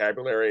on my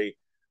vocabulary.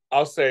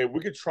 I'll say, we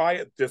could try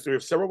it this way. We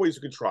have several ways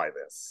you can try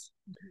this.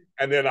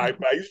 And then I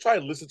usually try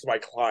to listen to my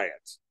client.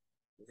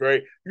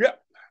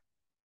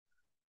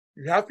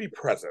 You have to be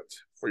present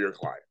for your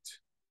client.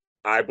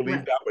 I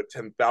believe that with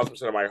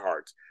 10,000% of my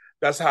heart.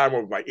 That's how I'm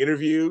with my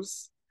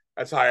interviews.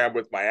 That's how I am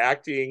with my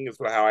acting. It's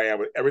how I am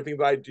with everything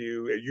that I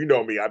do. And you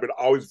know me. I've been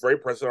always very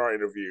present in our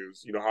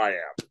interviews. You know how I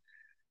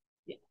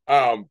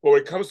am. But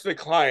when it comes to the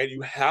client,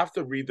 you have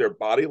to read their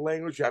body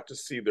language. You have to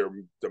see their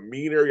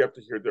demeanor. You have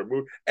to hear their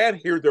mood and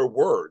hear their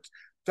words.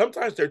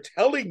 Sometimes they're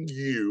telling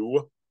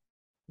you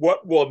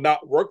what will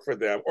not work for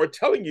them or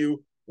telling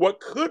you what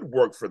could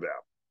work for them.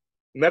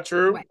 Isn't that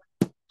true? Right.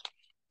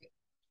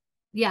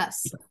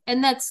 Yes.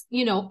 And that's,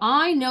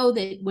 I know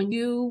that when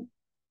you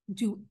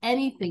do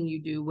anything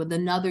you do with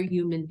another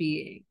human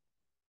being,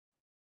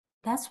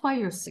 that's why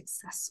you're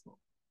successful,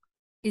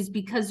 is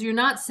because you're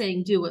not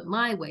saying do it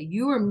my way.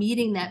 You are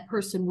meeting that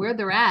person where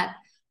they're at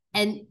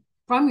and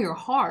from your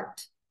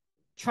heart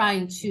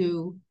trying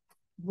to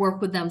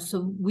work with them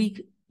so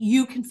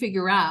you can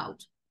figure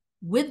out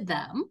with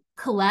them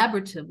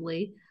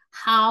collaboratively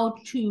how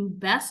to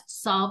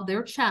best solve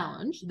their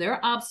challenge,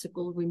 their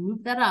obstacle,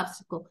 remove that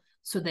obstacle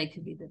so they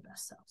can be their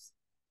best selves.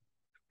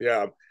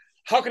 Yeah.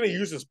 How can I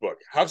use this book?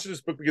 How should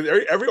this book,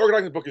 because every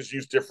organizing book is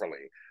used differently.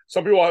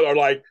 Some people are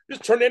like,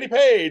 just turn to any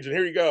page and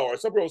here you go. Or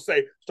some people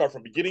say, start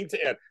from beginning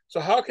to end. So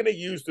how can I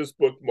use this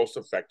book most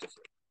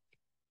effectively?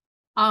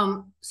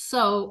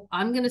 So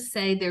I'm going to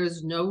say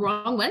there's no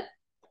wrong way.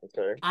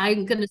 Okay.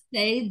 I'm going to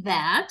say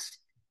that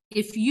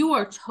if you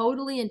are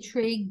totally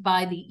intrigued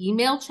by the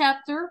email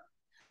chapter,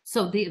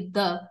 so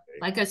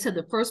like I said,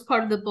 the first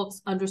part of the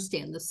book's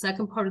understand. The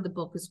second part of the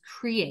book is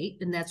create,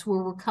 and that's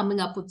where we're coming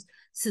up with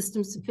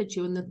systems to fit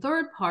you. And the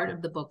third part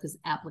of the book is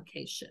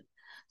application.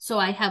 So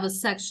I have a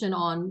section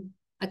on,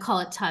 I call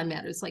it time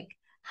matters, like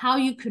how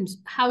you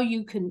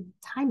can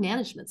time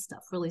management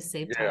stuff, really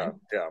save time.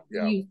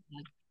 Yeah.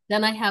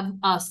 Then I have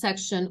a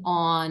section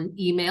on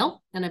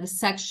email, and I have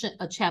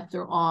a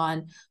chapter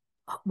on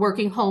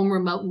working home,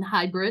 remote, and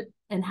hybrid,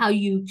 and how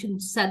you can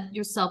set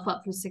yourself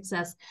up for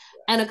success,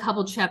 and a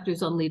couple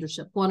chapters on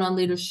leadership, one on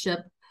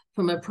leadership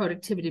from a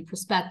productivity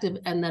perspective,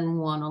 and then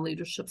one on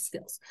leadership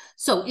skills.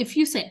 So if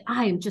you say,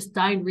 I am just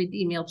dying to read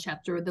the email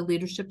chapter or the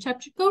leadership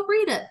chapter, go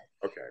read it.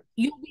 Okay.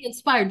 You'll be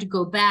inspired to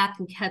go back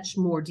and catch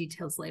more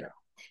details later.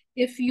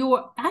 Yeah. If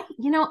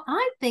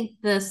I think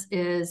this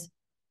is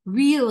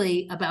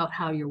really about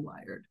how you're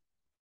wired.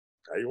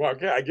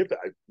 Okay, I get that.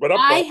 But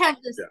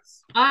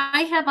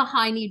I have a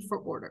high need for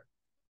order.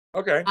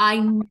 Okay. I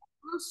never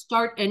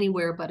start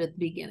anywhere but at the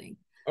beginning.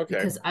 Okay.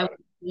 Because I want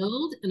to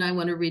build and I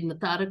want to read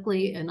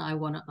methodically and I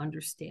want to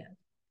understand.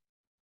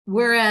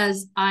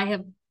 Whereas I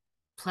have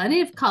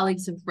plenty of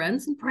colleagues and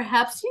friends, and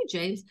perhaps you,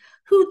 James,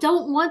 who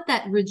don't want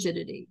that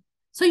rigidity.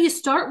 So you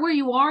start where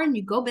you are and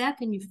you go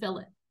back and you fill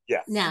it.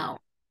 Yes. Now,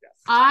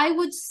 I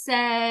would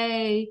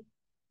say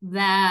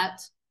that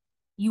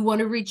you want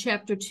to read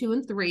chapter 2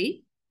 and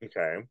 3.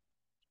 Okay.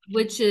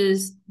 Which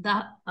is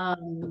the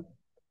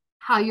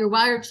how you're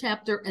wired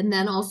chapter, and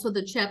then also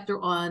the chapter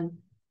on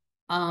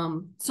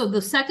so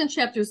the second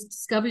chapter is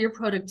discover your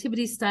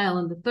productivity style,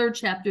 and the third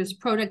chapter is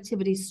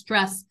productivity,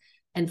 stress,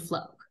 and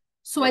flow.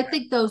 So okay. I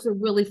think those are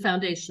really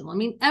foundational. I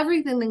mean,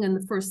 everything in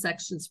the first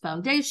section is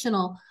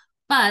foundational,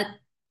 but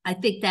I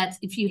think that's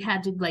if you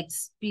had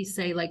to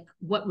say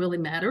what really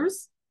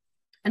matters.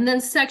 And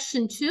then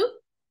section 2,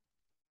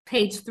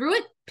 page through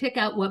it, pick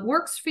out what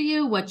works for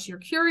you, what you're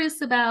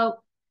curious about.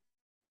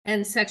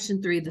 And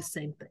section 3, the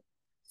same thing.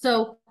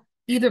 So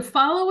either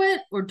follow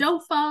it or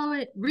don't follow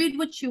it, read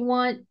what you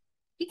want.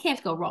 You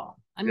can't go wrong.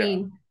 I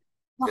mean,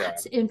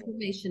 lots of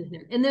information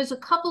here. And there's a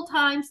couple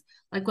times,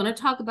 like when I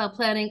talk about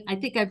planning, I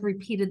think I've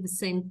repeated the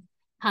same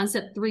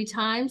concept 3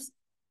 times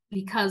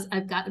because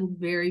I've gotten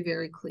very,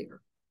 very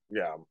clear.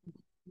 Yeah.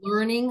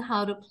 Learning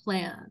how to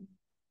plan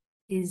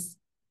is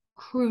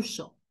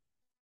crucial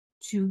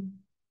to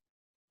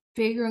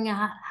figuring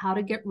out how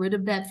to get rid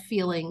of that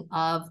feeling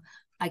of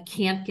I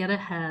can't get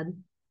ahead.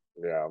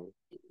 Yeah.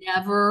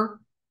 Never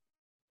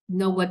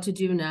know what to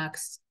do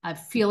next. I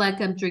feel like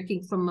I'm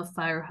drinking from a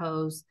fire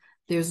hose.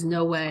 There's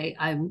no way.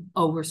 I'm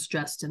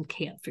overstressed and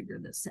can't figure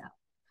this out.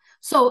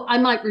 So I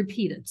might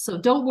repeat it. So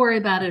don't worry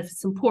about it if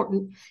it's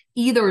important.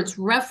 Either it's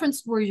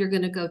referenced where you're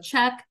going to go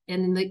check,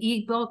 and in the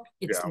ebook,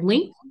 it's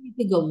linked. You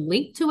can go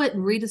link to it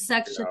and read a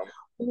section,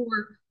 or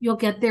you'll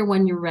get there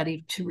when you're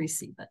ready to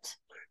receive it.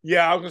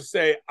 Yeah, I was going to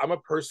say, I'm a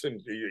person,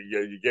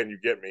 you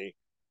get me,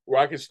 where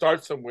I can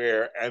start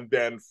somewhere and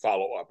then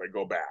follow up and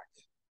go back.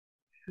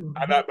 Mm-hmm.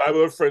 And my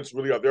other friends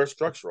really are, they're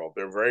structural.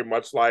 They're very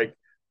much like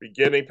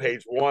beginning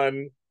page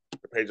 1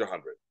 to page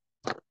 100.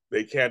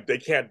 They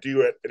can't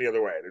do it any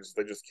other way.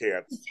 They just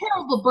can't. It's a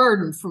terrible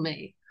burden for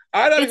me.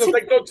 I don't It's even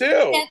think so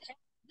too. that,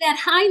 that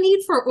high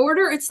need for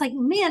order. It's like,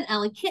 man,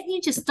 Ellie, can't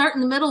you just start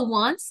in the middle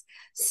once?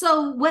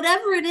 So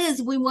whatever it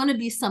is, we want to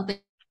be something.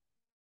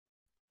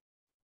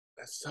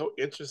 That's so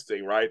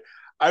interesting, right?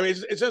 I mean,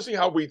 it's interesting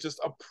how we just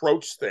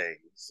approach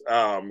things.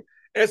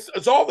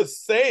 It's all the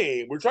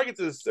same. We're trying to get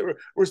to this.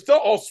 We're still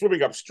all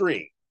swimming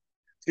upstream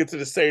to get to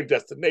the same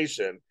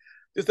destination.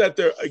 Just that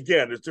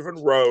there's different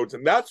roads,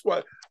 and that's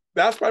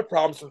my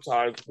problem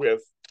sometimes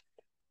with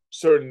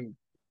certain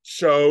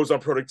shows on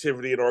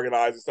productivity and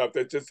organizing stuff.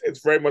 That just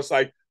it's very much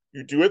like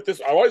you do it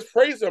this. I always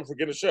praise them for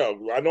getting a show.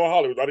 I know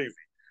Hollywood's not easy,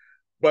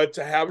 but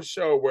to have a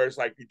show where it's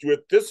like you do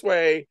it this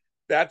way,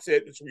 that's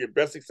it. It's your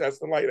best success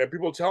in life. And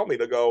people tell me,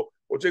 they go,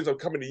 "Well, James, I'm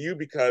coming to you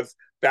because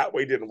that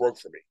way didn't work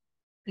for me."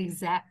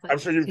 Exactly. I'm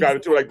sure you've got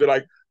it too. Like they're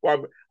like,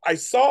 "Well, I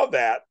saw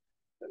that.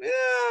 Yeah,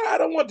 I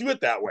don't want to do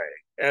it that way."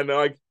 And they're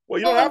like, "Well,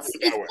 you don't Well, have to do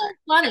it it's that way."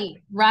 so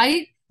funny,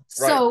 right?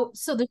 Right.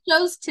 So the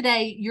shows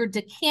today, you're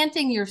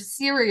decanting your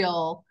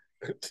cereal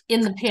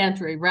in the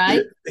pantry,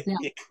 right? Now,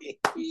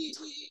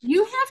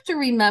 you have to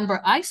remember,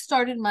 I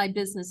started my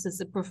business as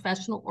a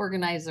professional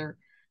organizer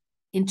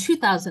in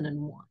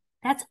 2001.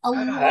 That's a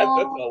That's a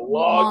long, long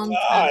long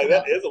time time.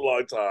 That ago. is a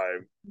long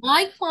time.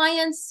 My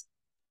clients,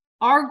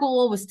 our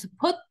goal was to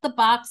put the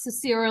box of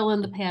cereal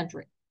in the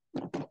pantry.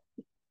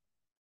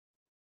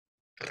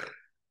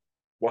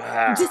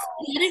 Wow. Just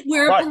get it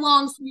where it Right.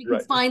 belongs so you can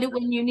Right. find it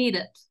when you need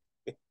it.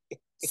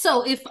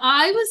 So if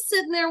I was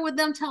sitting there with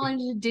them telling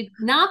you,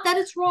 not that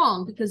it's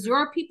wrong, because there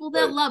are people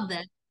that Right. love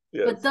that,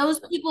 but Yes. those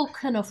people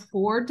can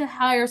afford to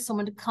hire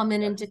someone to come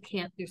in and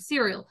decant their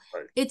cereal.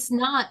 Right. It's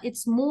not,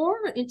 it's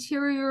more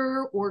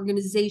interior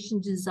organization,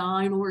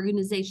 design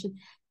organization,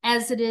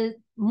 as it is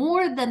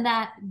more than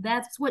that.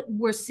 That's what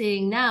we're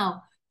seeing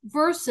now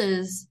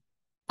versus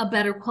a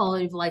better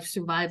quality of life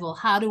survival.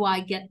 How do I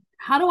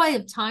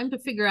have time to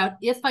figure out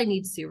if I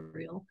need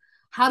cereal?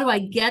 How do I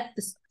get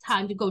this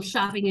time to go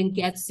shopping and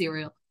get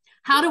cereal?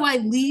 How do I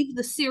leave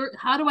the cereal?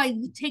 How do I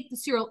take the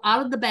cereal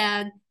out of the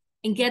bag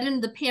and get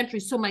into the pantry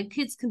so my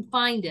kids can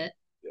find it?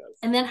 Yes.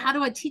 And then how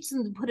do I teach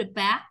them to put it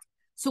back?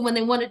 So when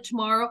they want it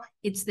tomorrow,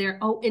 it's there.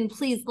 Oh, and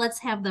please let's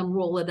have them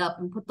roll it up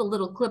and put the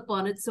little clip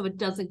on it so it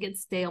doesn't get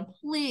stale,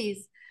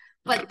 please.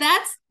 But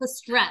that's the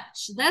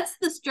stretch. That's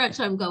the stretch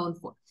I'm going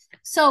for.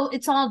 So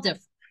it's all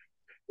different.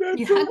 That's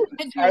Yeah, so,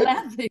 you're I,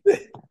 laughing.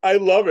 I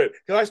love it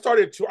because I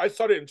started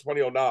in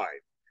 2009.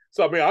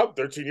 So I mean, I'm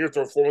 13 years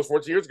or almost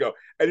 14 years ago,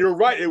 and you're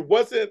right. It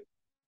wasn't.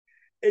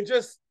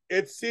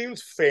 It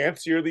seems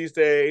fancier these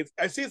days.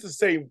 I see it's the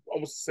same,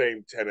 almost the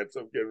same tenets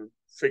of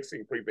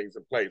fixing, putting things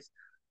in place,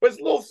 but it's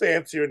a little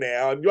fancier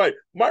now. And you're right.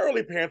 My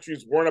early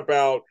pantries weren't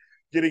about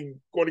going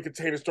to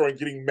Container Store and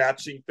getting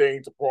matching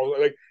things to pour.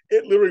 Like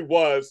it literally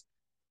was.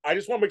 I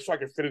just want to make sure I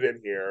can fit it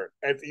in here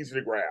and it's easy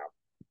to grab.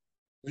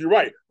 You're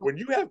right. When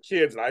you have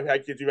kids, and I've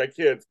had kids, you've had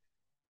kids,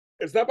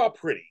 it's not about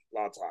pretty a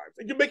lot of times.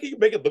 And you make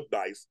it look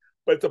nice,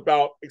 but it's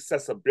about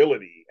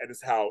accessibility and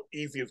it's how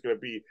easy it's going to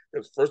be.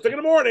 Because first thing in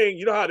the morning,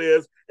 you know how it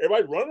is.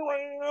 Everybody's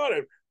running around,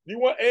 and you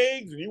want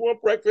eggs and you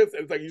want breakfast,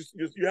 and it's like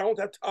you don't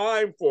have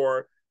time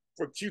for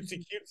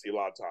cutesy a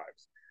lot of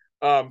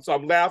times. So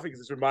I'm laughing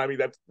because it's reminding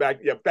me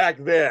that back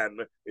then,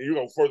 you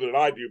know further than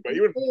I do, but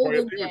even Olden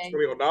even day.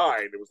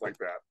 2009, it was like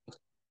that.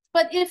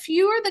 But if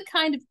you're the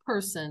kind of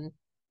person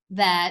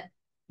that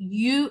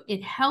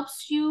it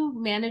helps you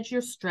manage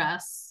your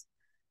stress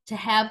to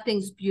have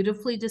things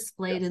beautifully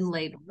displayed Yes, and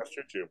labeled, that's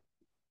true too.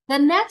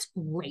 then that's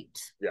great.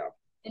 Yeah.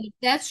 And if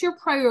that's your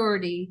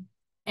priority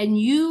and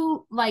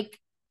you like,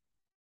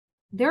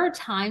 there are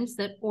times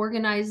that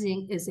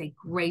organizing is a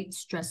great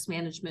stress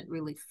management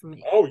relief for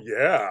me. Oh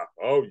yeah.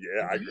 Oh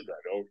yeah. I Right? get that.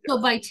 Oh So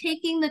yes. by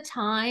taking the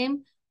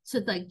time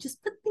to like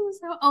just put things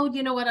out, oh,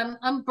 you know what,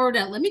 I'm burnt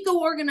out. Let me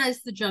go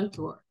organize the junk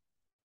drawer.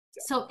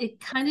 Yeah. So it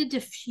kind of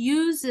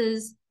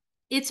diffuses,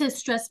 it's a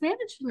stress Yeah.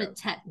 management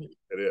technique.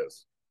 It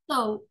is.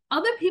 So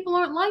other people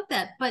aren't like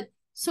that. But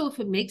so if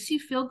it makes you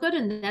feel good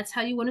and that's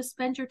how you want to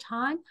spend your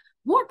time,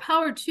 more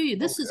power to you. Oh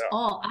This is yeah.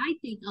 all. I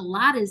think a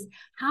lot is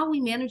how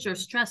we manage our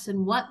stress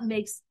and what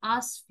makes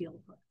us feel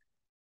good.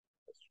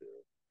 That's true.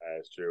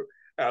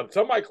 That's true.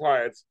 Some of my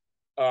clients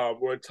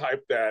were a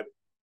type that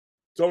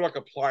don't like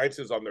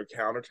appliances on their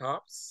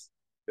countertops.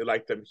 They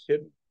like them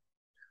hidden.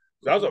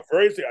 So that was a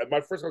very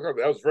my first comment.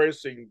 That was very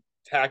interesting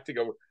tactic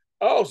of,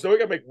 oh, so we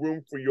gotta make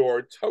room for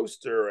your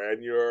toaster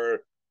and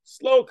your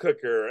slow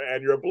cooker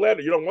and your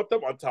blender. You don't want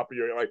them on top of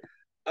your like.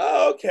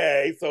 Oh,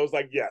 okay, so it's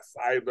like yes,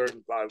 I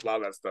learned a lot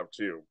of that stuff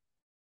too.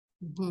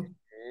 Mm-hmm.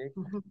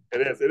 Mm-hmm. Mm-hmm.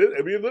 It is. It is.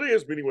 I mean, it literally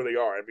is meaning where they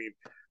are. I mean,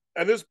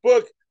 and this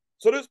book.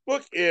 So this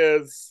book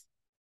is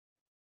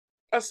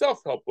a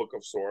self-help book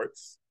of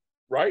sorts,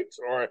 right?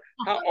 Or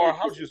how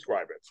would you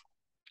describe it?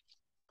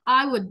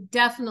 I would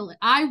definitely,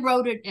 I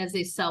wrote it as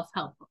a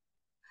self-help book.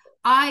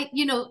 I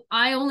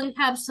only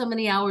have so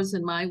many hours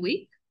in my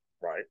week,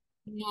 Right.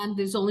 and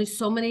there's only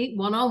so many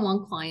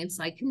one-on-one clients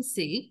I can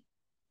see.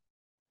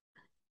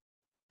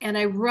 And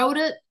I wrote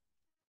it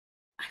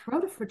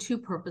for two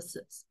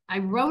purposes. I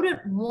wrote it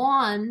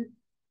one,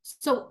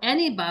 so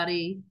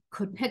anybody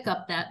could pick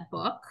up that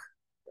book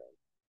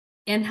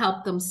and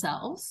help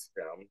themselves.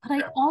 Yeah. But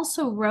I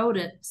also wrote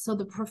it so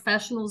the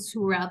professionals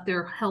who were out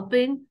there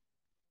helping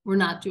were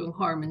not doing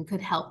harm and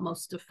could help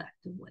most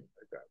effectively.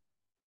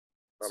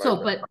 Okay.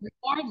 So, but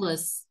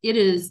regardless, it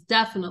is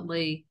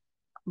definitely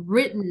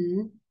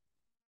written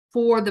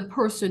for the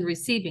person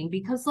receiving,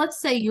 because let's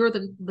say you're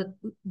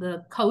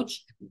the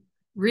coach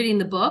reading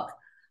the book,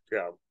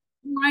 Yeah.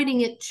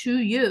 writing it to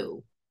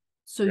you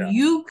so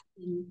you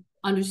can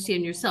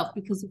understand yourself,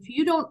 because if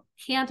you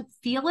can't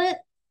feel it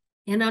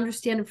and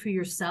understand it for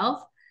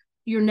yourself,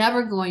 you're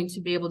never going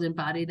to be able to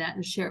embody that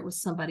and share it with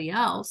somebody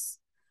else.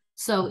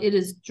 So it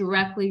is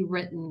directly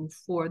written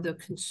for the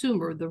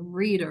consumer, the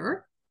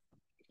reader,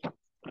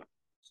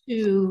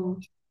 to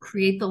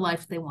create the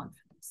life they want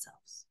for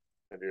themselves.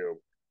 I do.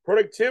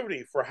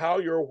 Productivity for How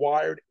You're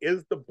Wired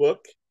is the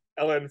book.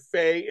 Ellen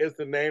Faye is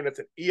the name. That's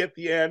an E at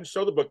the end.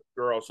 Show the book,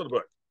 girl. Show the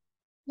book.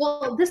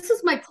 Well, this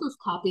is my proof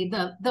copy.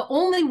 The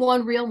only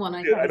one real one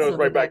I have. I know it's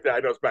right back there. I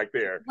know it's back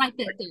there. Right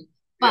there.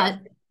 But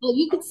well,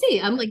 you can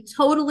see I'm like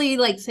totally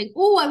like saying,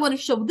 oh, I want to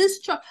show this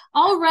chart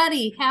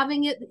already,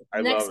 having it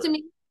next to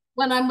me.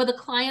 When I'm with a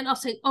client, I'll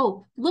say,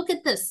 oh, look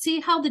at this.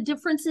 See how the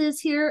difference is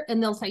here?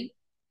 And they'll say,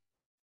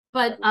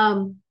 but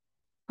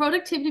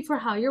Productivity for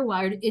How You're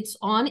Wired, it's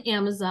on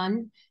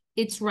Amazon.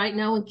 It's right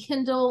now in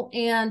Kindle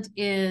and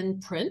in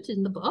print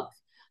in the book.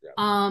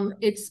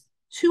 It's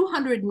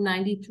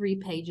 293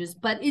 pages,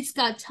 but it's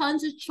got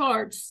tons of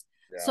charts.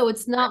 So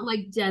it's not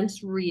like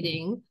dense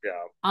reading.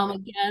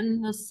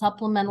 Again, the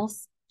supplemental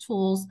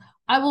tools.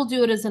 I will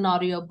do it as an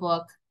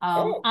audiobook.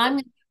 I'm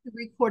going to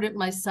record it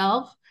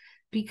myself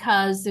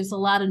because there's a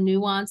lot of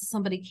nuance.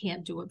 Somebody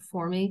can't do it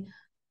for me.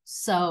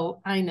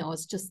 So I know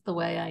it's just the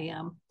way I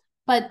am.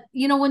 But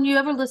you know, when you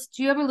ever listen,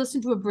 do you ever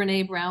listen to a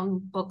Brene Brown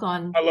book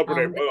on? I love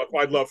Brene.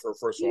 I love her,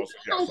 first of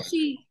all. So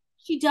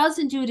she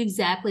doesn't do it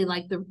exactly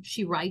like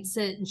she writes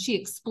it, and she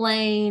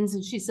explains,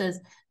 and she says,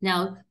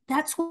 now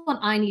that's what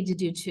I need to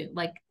do too.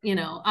 Like, you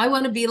know, I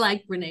want to be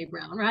like Brene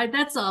Brown, right?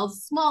 That's all.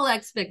 Small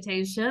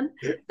expectation.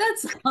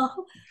 That's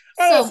all.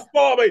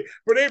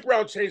 Brene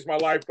Brown changed my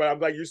life, but I'm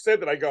like, you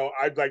said that, I go,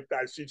 I'd like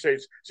that. She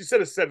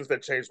said a sentence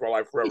that changed my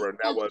life forever, and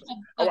that was,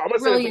 I want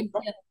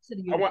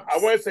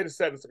to say the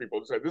sentence to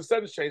people. This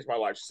sentence changed my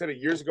life. She said it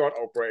years ago on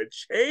Oprah. It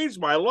changed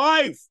my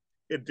life.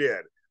 It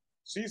did.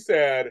 She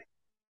said,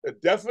 the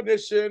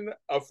definition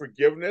of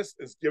forgiveness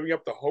is giving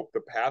up the hope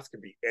the past can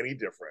be any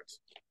different.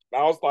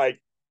 And I was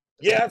like,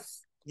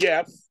 yes,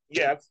 yes,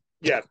 yes,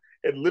 yes.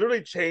 It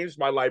literally changed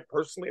my life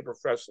personally and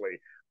professionally.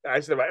 And I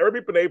said, if I ever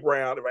meet Brene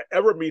Brown, if I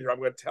ever meet her, I'm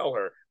going to tell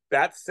her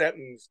that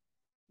sentence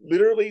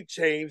literally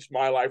changed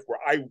my life, where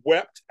I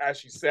wept as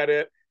she said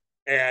it,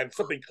 and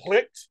something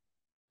clicked.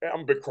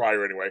 I'm a big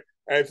crier anyway.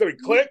 And something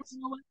clicked. You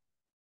know what?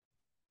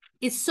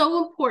 It's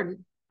so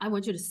important. I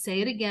want you to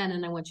say it again,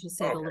 and I want you to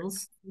say it a little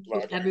so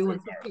everyone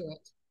can hear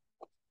it.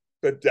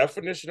 The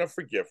definition of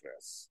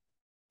forgiveness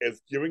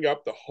is giving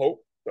up the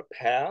hope the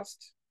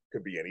past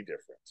could be any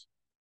different.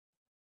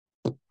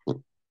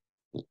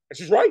 And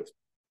she's right.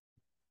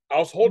 I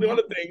was holding on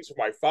to things from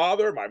my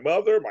father, my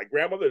mother, my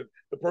grandmother,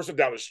 the person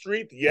down the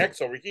street, the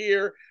ex over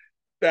here,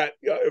 that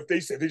if they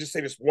just say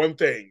this one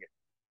thing,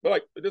 but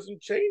like, it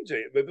doesn't change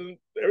it.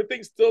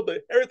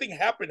 Everything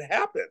happened.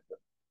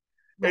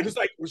 Right. And just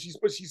like when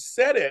she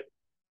said it,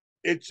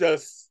 it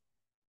just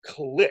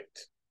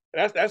clicked.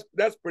 That's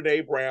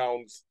Brene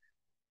Brown's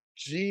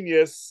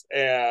genius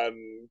and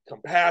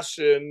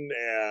compassion,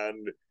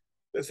 and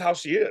that's how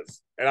she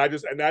is. And I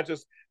just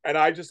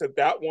said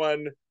that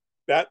one,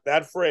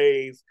 that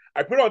phrase,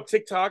 I put it on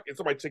TikTok.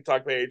 It's on my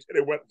TikTok page, and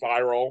it went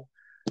viral.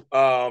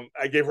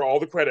 I gave her all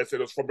the credits.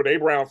 It was from Brene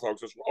Brown,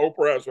 folks. It's from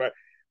Oprah,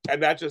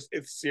 and that just,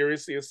 it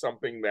seriously is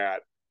something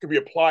that can be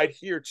applied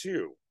here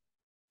too.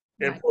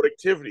 In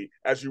productivity,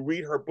 as you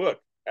read her book,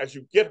 as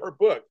you get her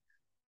book,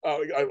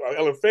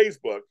 Ellen Faye's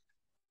book,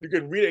 you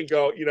can read it and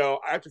go, you know,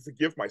 I have to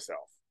forgive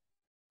myself.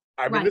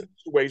 I'm in this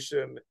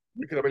situation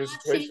because I'm in this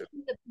situation.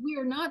 We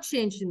are not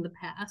changing the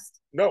past.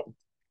 No.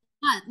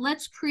 But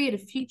let's create a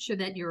future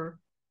that you're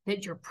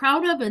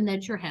proud of and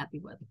that you're happy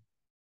with.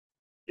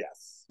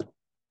 Yes.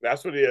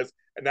 That's what it is.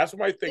 And that's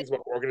one of my things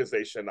about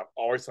organization. I'm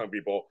always telling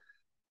people,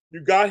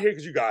 you got here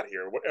because you got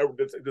here. Whatever.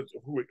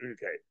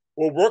 Okay.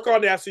 We'll work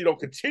on that so you don't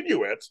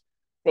continue it.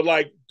 But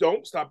like,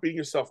 don't stop beating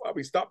yourself up.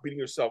 Stop beating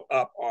yourself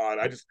up on,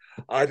 I just,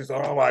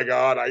 oh my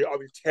God, all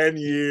these 10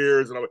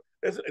 years, and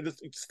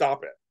just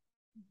stop it.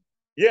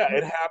 Yeah,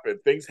 it happened.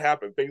 Things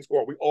happen. Things go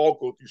on. We all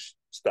go through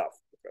stuff.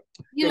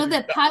 You know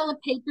that pile of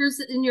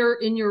papers in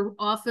your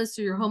office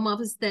or your home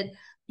office that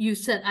you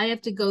said I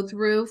have to go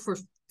through for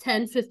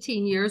 10,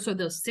 15 years, or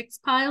those 6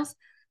 piles?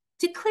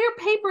 Declare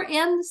paper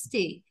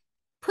amnesty.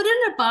 Put it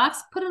in a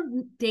box, put a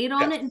date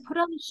on it, and put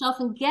it on the shelf,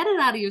 and get it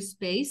out of your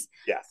space.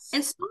 Yes.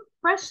 And start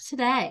fresh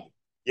today.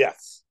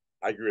 Yes.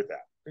 I agree with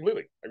that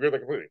completely.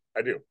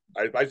 I do.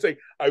 I say,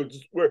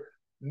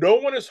 no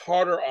one is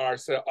harder on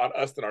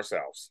us than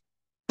ourselves.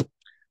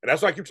 And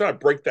that's why I keep trying to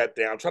break that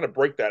down. I'm trying to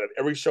break that at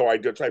every show I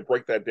do. I try to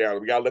break that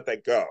down. We got to let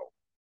that go.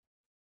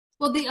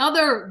 Well, the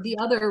other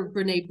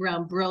Brene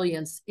Brown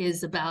brilliance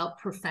is about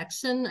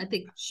perfection. I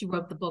think she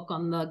wrote the book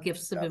on the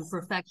gifts of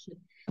imperfection.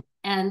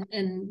 And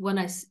when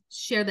I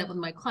share that with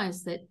my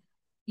clients, that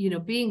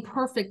being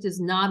perfect is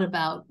not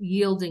about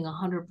yielding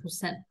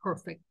 100%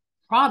 perfect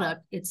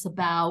product. It's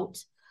about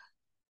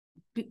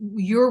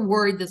you're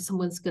worried that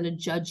someone's going to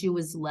judge you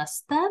as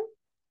less than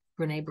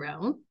Brene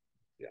Brown.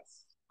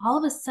 Yes. All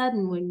of a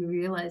sudden, when we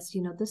realize,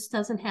 this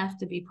doesn't have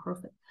to be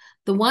perfect.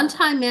 The one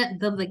time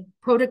the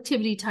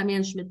productivity time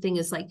management thing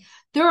is like,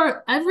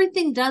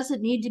 everything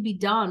doesn't need to be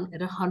done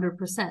at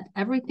 100%.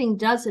 Everything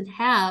doesn't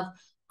have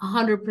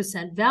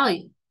 100%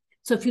 value.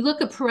 So if you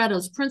look at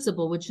Pareto's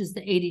principle, which is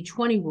the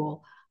 80-20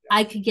 rule,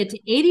 I could get to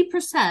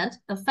 80%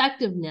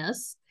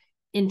 effectiveness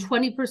in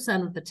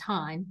 20% of the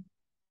time.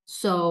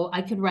 So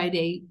I could write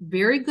a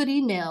very good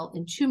email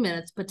in 2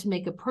 minutes, but to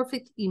make a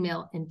perfect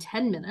email in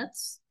 10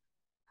 minutes,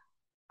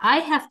 I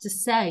have to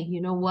say,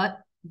 you know what?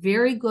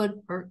 Very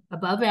good or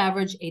above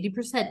average,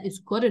 80%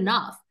 is good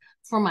enough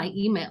for my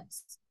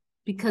emails.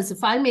 Because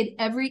if I made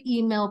every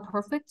email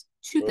perfect,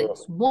 two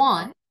things.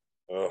 One,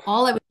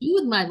 all I would do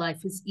with my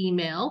life is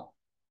email.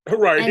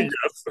 Right.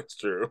 Yes, that's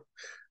true.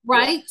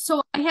 Right. Yeah.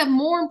 So I have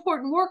more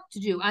important work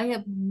to do.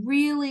 I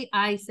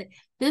say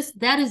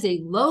that is a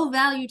low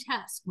value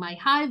task. My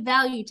high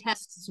value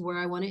task is where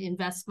I want to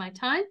invest my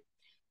time.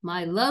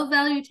 My low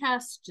value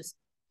task,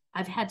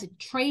 I've had to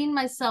train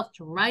myself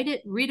to write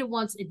it, read it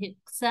once, and hit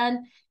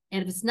send.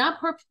 And if it's not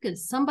perfect and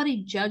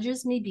somebody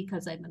judges me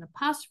because I have an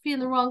apostrophe in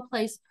the wrong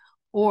place,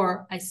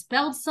 or I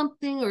spelled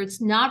something, or it's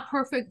not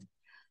perfect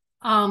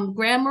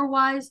grammar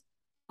wise,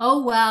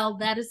 oh, well,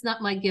 that is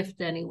not my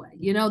gift anyway.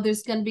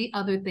 There's going to be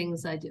other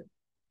things I do.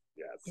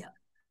 Yes. Yeah.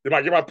 They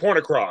might get my point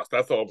across.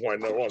 That's the whole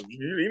point. No,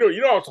 you know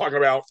what I'm talking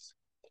about.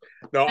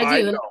 No,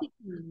 I do.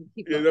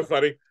 Isn't that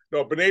funny?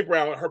 No, Brene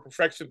Brown, her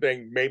perfection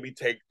thing made me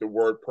take the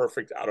word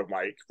perfect out of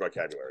my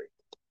vocabulary.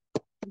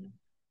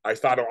 I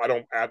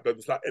don't add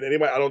that.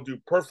 Anyway, I don't do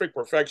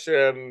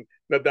perfection.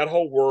 That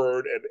whole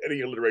word and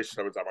any alliteration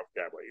of it's out of my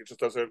vocabulary. It just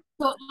doesn't.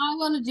 So I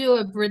want to do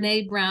a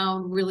Brene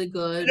Brown really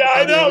good. Yeah,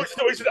 I know.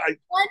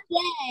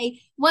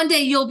 One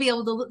day you'll be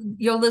able to.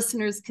 Your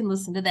listeners can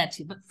listen to that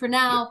too. But for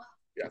now,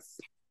 yes.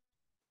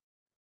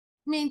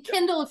 I mean,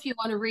 Kindle if you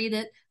want to read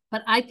it.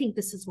 But I think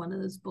this is one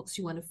of those books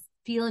you want to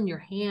feel in your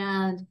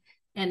hand.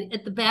 And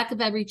at the back of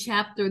every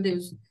chapter,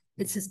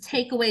 it says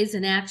takeaways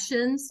and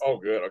actions. Oh,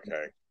 good.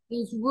 Okay.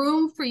 There's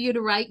room for you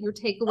to write your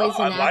takeaways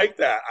and actions.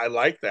 I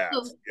like that.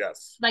 So,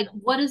 yes. Like,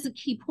 what is the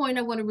key point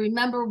I want to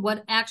remember?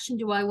 What action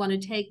do I want to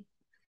take?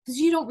 Because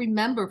you don't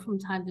remember from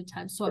time to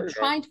time. So I'm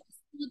trying to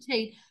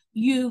facilitate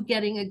you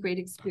getting a great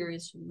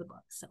experience from the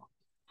book. So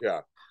yeah.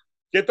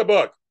 Get the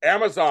book.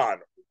 Amazon.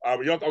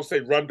 You don't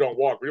say run, don't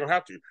walk. We don't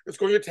have to. Just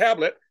go on your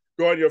tablet.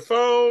 Go on your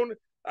phone.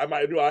 I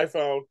might do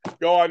iPhone.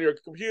 Go on your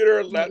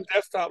computer,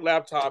 desktop,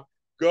 laptop.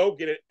 Go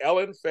get it.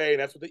 Ellen Faye.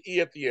 That's with the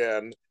E at the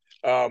end.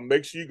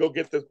 Make sure you go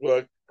get this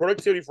book.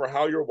 Productivity for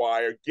How You're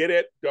Wired. Get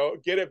it. Go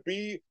get it.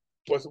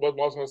 What I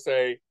was going to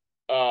say.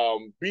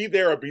 Be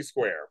there or be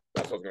square.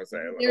 That's what I was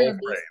going to say. An old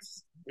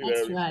phrase.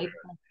 That's right.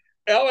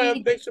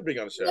 Ellen, thanks for being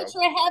on the show. Thanks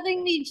for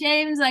having me,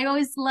 James. I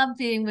always love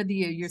being with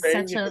you. You're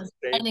such a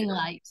shining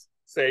light.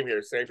 Same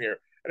here.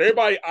 And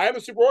everybody, I am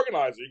a super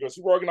organizer. You go to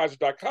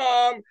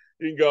superorganizer.com.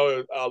 You can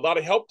go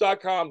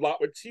lottofhelp.com, Lott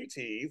with two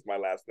T's, my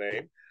last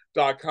name,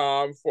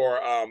 .com for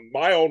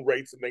my own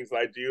rates and things that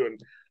I do. And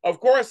of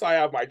course, I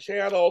have my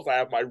channels. I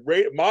have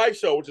my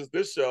show, which is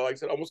this show. Like I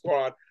said, almost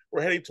going on.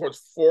 We're heading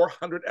towards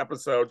 400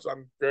 episodes.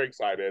 I'm very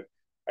excited.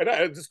 And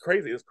it's just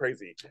crazy. It's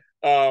crazy.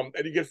 And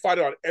you can find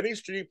it on any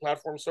streaming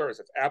platform service.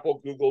 It's Apple,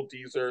 Google,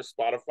 Deezer,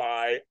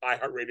 Spotify,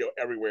 iHeartRadio,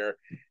 everywhere.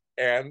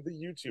 And the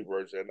YouTube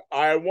version.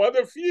 I'm one of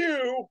the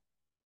few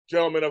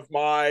gentlemen of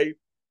my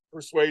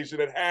persuasion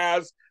that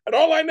has an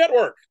online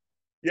network.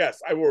 Yes,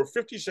 I have over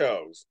 50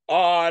 shows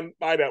on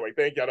my network.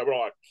 Thank you.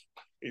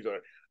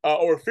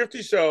 Over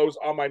 50 shows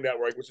on my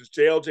network, which is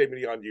JLJ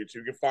Media on YouTube.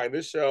 You can find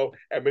this show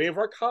and many of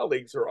our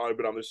colleagues who have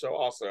been on the show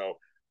also.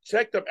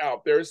 Check them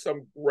out. There's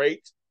some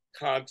great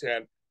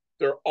content.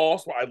 They're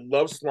also, I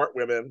love smart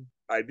women.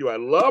 I do. I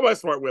love my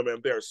smart women.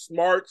 They're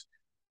smart.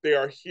 They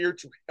are here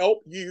to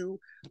help you.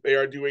 They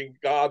are doing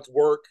God's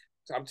work.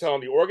 I'm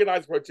telling you,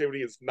 organized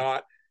productivity is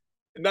not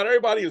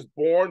everybody is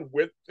born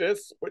with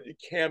this, but it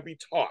can be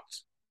taught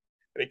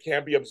and it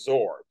can be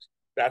absorbed.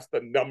 That's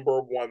the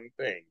number one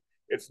thing.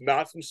 It's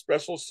not some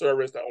special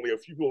service that only a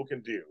few people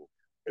can do.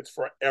 It's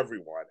for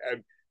everyone.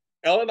 And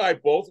Elle and I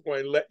both are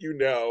going to let you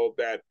know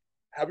that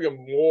having a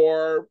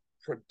more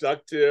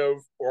productive,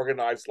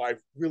 organized life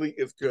really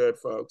is good,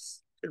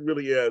 folks. It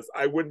really is.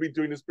 I wouldn't be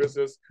doing this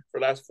business for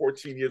the last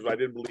 14 years if I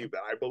didn't believe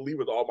that. I believe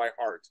with all my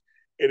heart.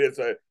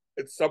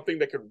 It's something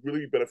that could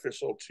really be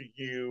beneficial to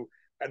you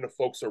and the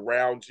folks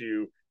around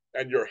you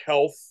and your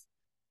health,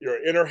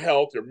 your inner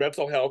health, your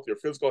mental health, your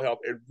physical health.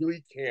 It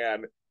really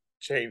can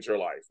change your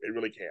life. It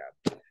really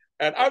can.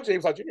 And I'm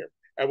James Lott Jr.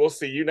 And we'll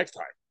see you next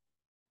time.